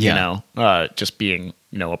for just being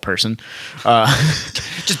a person,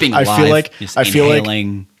 just being alive. I feel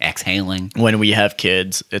like exhaling. When we have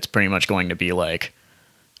kids, it's pretty much going to be like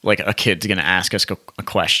a kid's gonna ask us a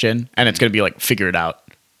question and it's gonna be like figure it out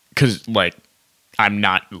because like. I'm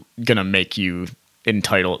not gonna make you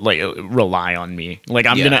entitled, like rely on me. Like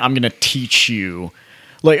I'm gonna teach you.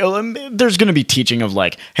 Like there's gonna be teaching of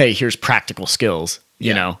like, hey, here's practical skills,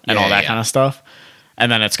 and all that kind of stuff.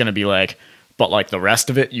 And then it's gonna be like, but like the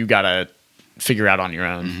rest of it, you gotta figure out on your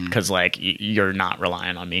own because like you're not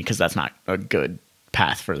relying on me because that's not a good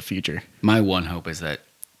path for the future. My one hope is that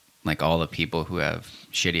like all the people who have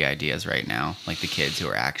shitty ideas right now, like the kids who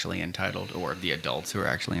are actually entitled or the adults who are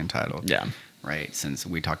actually entitled. Yeah. Right, since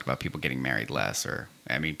we talked about people getting married less, or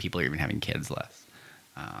people are even having kids less.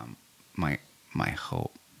 My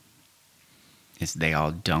hope is they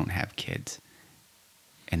all don't have kids,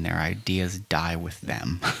 and their ideas die with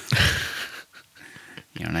them.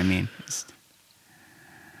 You know what I mean?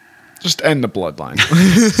 Just end the bloodline.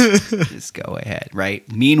 Just go ahead, right?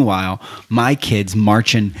 Meanwhile, my kid's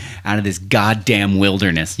marching out of this goddamn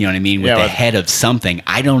wilderness, you know what I mean, with the head of something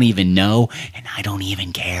I don't even know, and I don't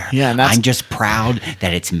even care. Yeah, and I'm just proud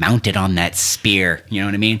that it's mounted on that spear, you know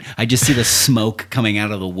what I mean? I just see the smoke coming out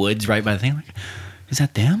of the woods right by the thing, like, is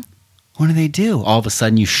that them? What do they do? All of a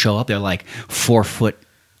sudden you show up, they're like 4 foot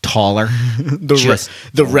taller.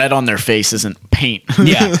 The red on their face isn't paint.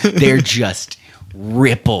 Yeah, they're just...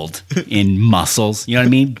 rippled in muscles, you know what I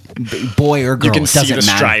mean? Boy or girl, you can it doesn't see the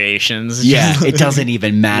matter. Striations. Yeah, it doesn't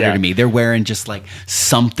even matter to me. They're wearing just like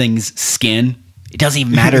something's skin. It doesn't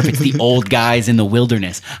even matter if it's the old guys in the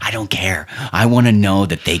wilderness. I don't care. I want to know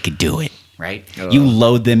that they could do it, right? You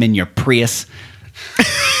load them in your Prius.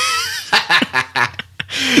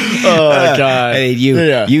 Oh God!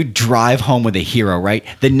 You drive home with a hero, right?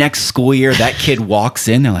 The next school year, that kid walks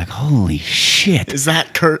in. They're like, "Holy shit! Is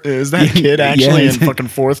that kid actually in fucking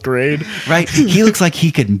 4th grade?" Right? He looks like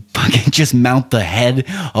he could fucking just mount the head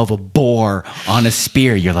of a boar on a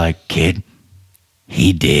spear. You're like, kid,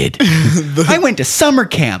 He did. I went to summer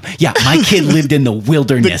camp. Yeah, my kid lived in the The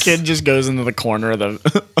wilderness. kid just goes into the corner of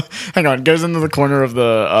the goes into the corner of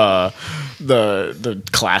the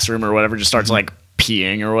classroom or whatever, just starts like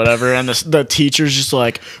peeing or whatever, and the teacher's just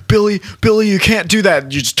like, Billy, you can't do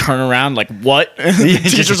that. You just turn around like, what? And the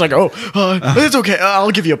teacher's like, it's okay,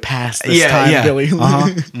 I'll give you a pass this time, Billy.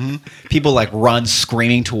 People like run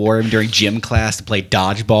screaming toward him during gym class to play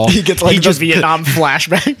dodgeball. He gets like the Vietnam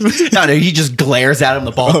flashback. No, he just glares at him.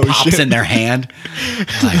 The ball pops in their hand.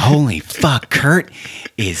 They're like, holy fuck, Kurt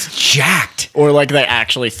is jacked. Or like they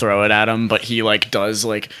actually throw it at him, but he like does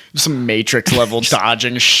like some Matrix level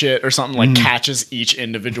dodging shit or something, like catches each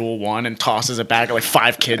individual one and tosses it back. Like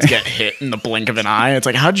 5 kids get hit in the blink of an eye. It's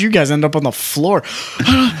like, how'd you guys end up on the floor?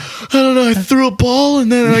 I don't know. I threw a ball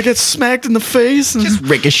and then I get smacked in the face. And just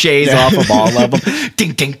ricochets off of all of them.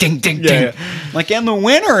 Ding, ding, ding, ding, ding. Like, and the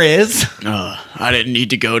winner is... I didn't need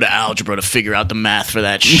to go to algebra to figure out the math for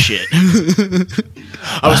that shit.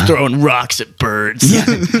 I was throwing rocks at birds. Yeah.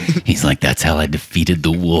 He's like, that's how I defeated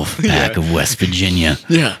the wolf pack of West Virginia.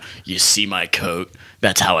 Yeah. You see my coat?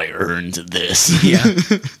 That's how I earned this. Yeah.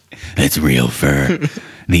 It's real fur.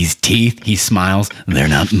 These teeth, he smiles, they're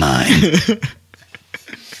not mine.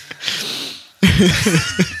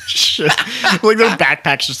 Shit. Like their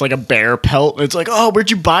backpack's just like a bear pelt. It's like, oh, where'd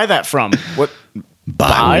you buy that from? What?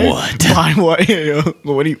 Buy what? Buy what?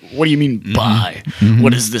 What do you mean buy?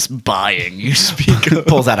 What is this buying you speak of?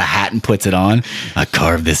 Pulls out a hat and puts it on. I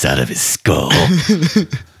carved this out of his skull.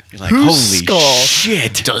 You're like, holy skull?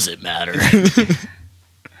 shit. Does it matter?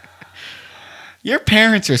 Your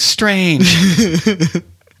parents are strange.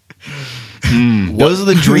 Those are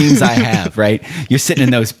the dreams I have, right? You're sitting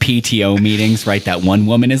in those PTO meetings, right? That one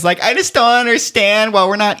woman is like, I just don't understand why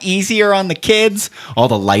we're not easier on the kids. All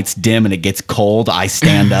the lights dim and it gets cold. I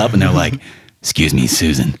stand up and they're like, excuse me,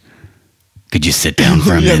 Susan, could you sit down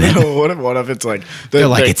for a minute? No, what if it's like... They're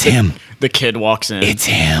like, it's him. The kid walks in. It's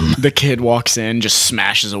him. The kid walks in, just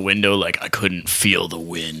smashes a window like, I couldn't feel the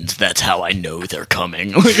wind. That's how I know they're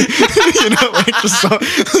coming. Like, you know, like just so...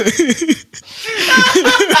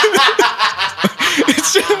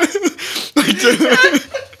 It's just,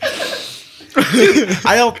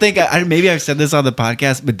 I don't think maybe I've said this on the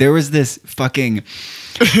podcast, but there was this fucking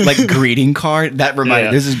like greeting card that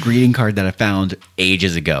reminded. There's this greeting card that I found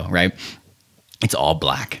ages ago, right? It's all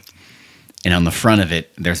black, and on the front of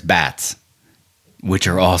it there's bats, which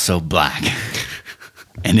are also black,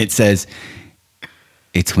 and it says,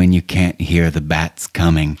 "It's when you can't hear the bats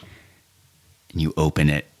coming, and you open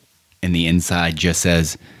it, and the inside just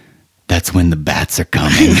says." That's when the bats are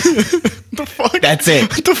coming. The fuck? That's it.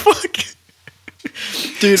 What the fuck?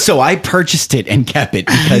 Dude. So I purchased it and kept it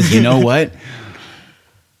because you know what?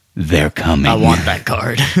 They're coming. I want that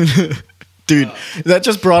card. Dude, that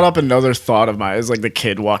just brought up another thought of mine. It's like the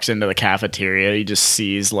kid walks into the cafeteria. He just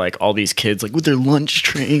sees like all these kids like with their lunch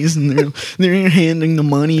trays and they're handing the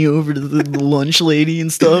money over to the lunch lady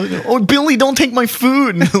and stuff. Oh, Billy, don't take my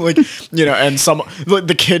food. And like, you know, and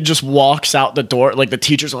the kid just walks out the door. Like the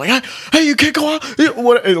teachers are like, hey, you can't go out.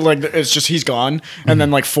 What? Like it's just he's gone. And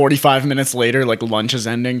then like 45 minutes later, like lunch is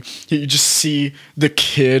ending. You just see the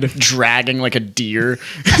kid dragging like a deer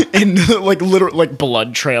in like literal like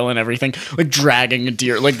blood trail and everything. Like dragging a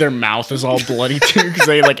deer, like their mouth is all bloody too because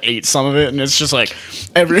they like ate some of it, and it's just like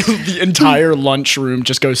the entire lunchroom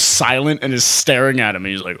just goes silent and is staring at him.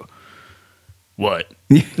 And he's like, "What?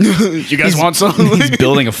 You guys want some?" He's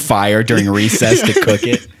building a fire during recess to cook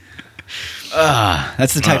it.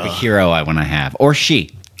 That's the type of hero I want to have, or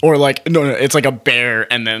she. Or like no, it's like a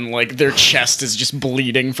bear, and then like their chest is just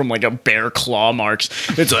bleeding from like a bear claw marks.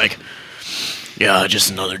 It's like, yeah, just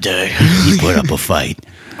another day. He put up a fight.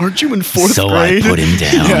 Aren't you in 4th grade? So I put him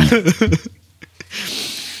down.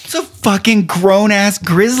 It's a fucking grown-ass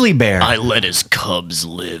grizzly bear. I let his cubs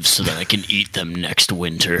live so that I can eat them next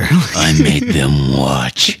winter. I made them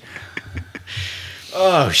watch.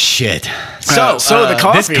 Oh, shit. So the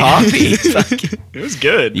coffee. This coffee. It was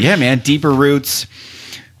good. Yeah, man. Deeper Roots.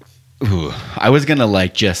 Ooh, I was going to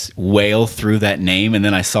like just wail through that name, and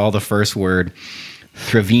then I saw the first word,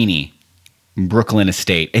 Thrivini. Brooklyn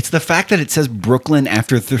Estate. It's the fact that it says Brooklyn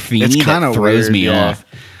after Thrivini that throws me off.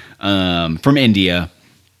 From India.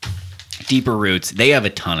 Deeper Roots. They have a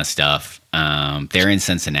ton of stuff. They're in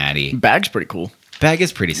Cincinnati. Bag's pretty cool. Bag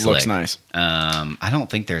is pretty slick. Looks nice. I don't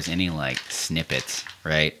think there's any like snippets,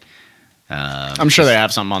 right? I'm sure they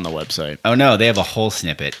have something on the website. Oh no, they have a whole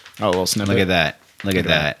snippet. Oh, a little snippet. Look at that. Look at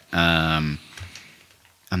that. I'm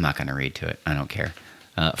not going to read to it. I don't care.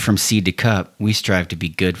 From seed to cup, we strive to be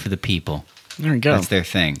good for the people. There you go. That's their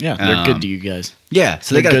thing. Yeah, they're good to you guys. Yeah,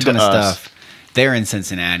 so they got a ton of stuff. They're in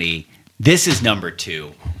Cincinnati. This is number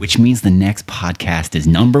 2, which means the next podcast is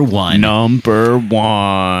number 1. Number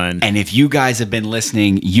 1. And if you guys have been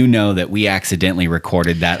listening, you know that we accidentally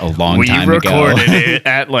recorded that a long time ago. We recorded it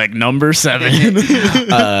at like number 7.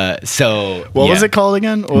 What was it called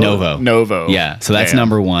again? Novo. Yeah. So that's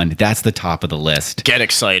number 1. That's the top of the list. Get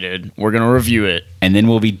excited. We're going to review it. And then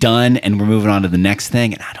we'll be done and we're moving on to the next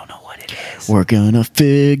thing. And I don't know what it is. We're going to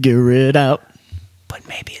figure it out. But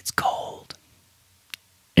maybe it's cold.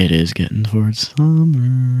 It is getting towards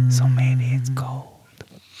summer. So maybe it's cold.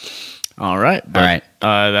 All right. All right.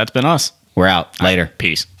 That's been us. We're out. Later.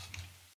 Peace.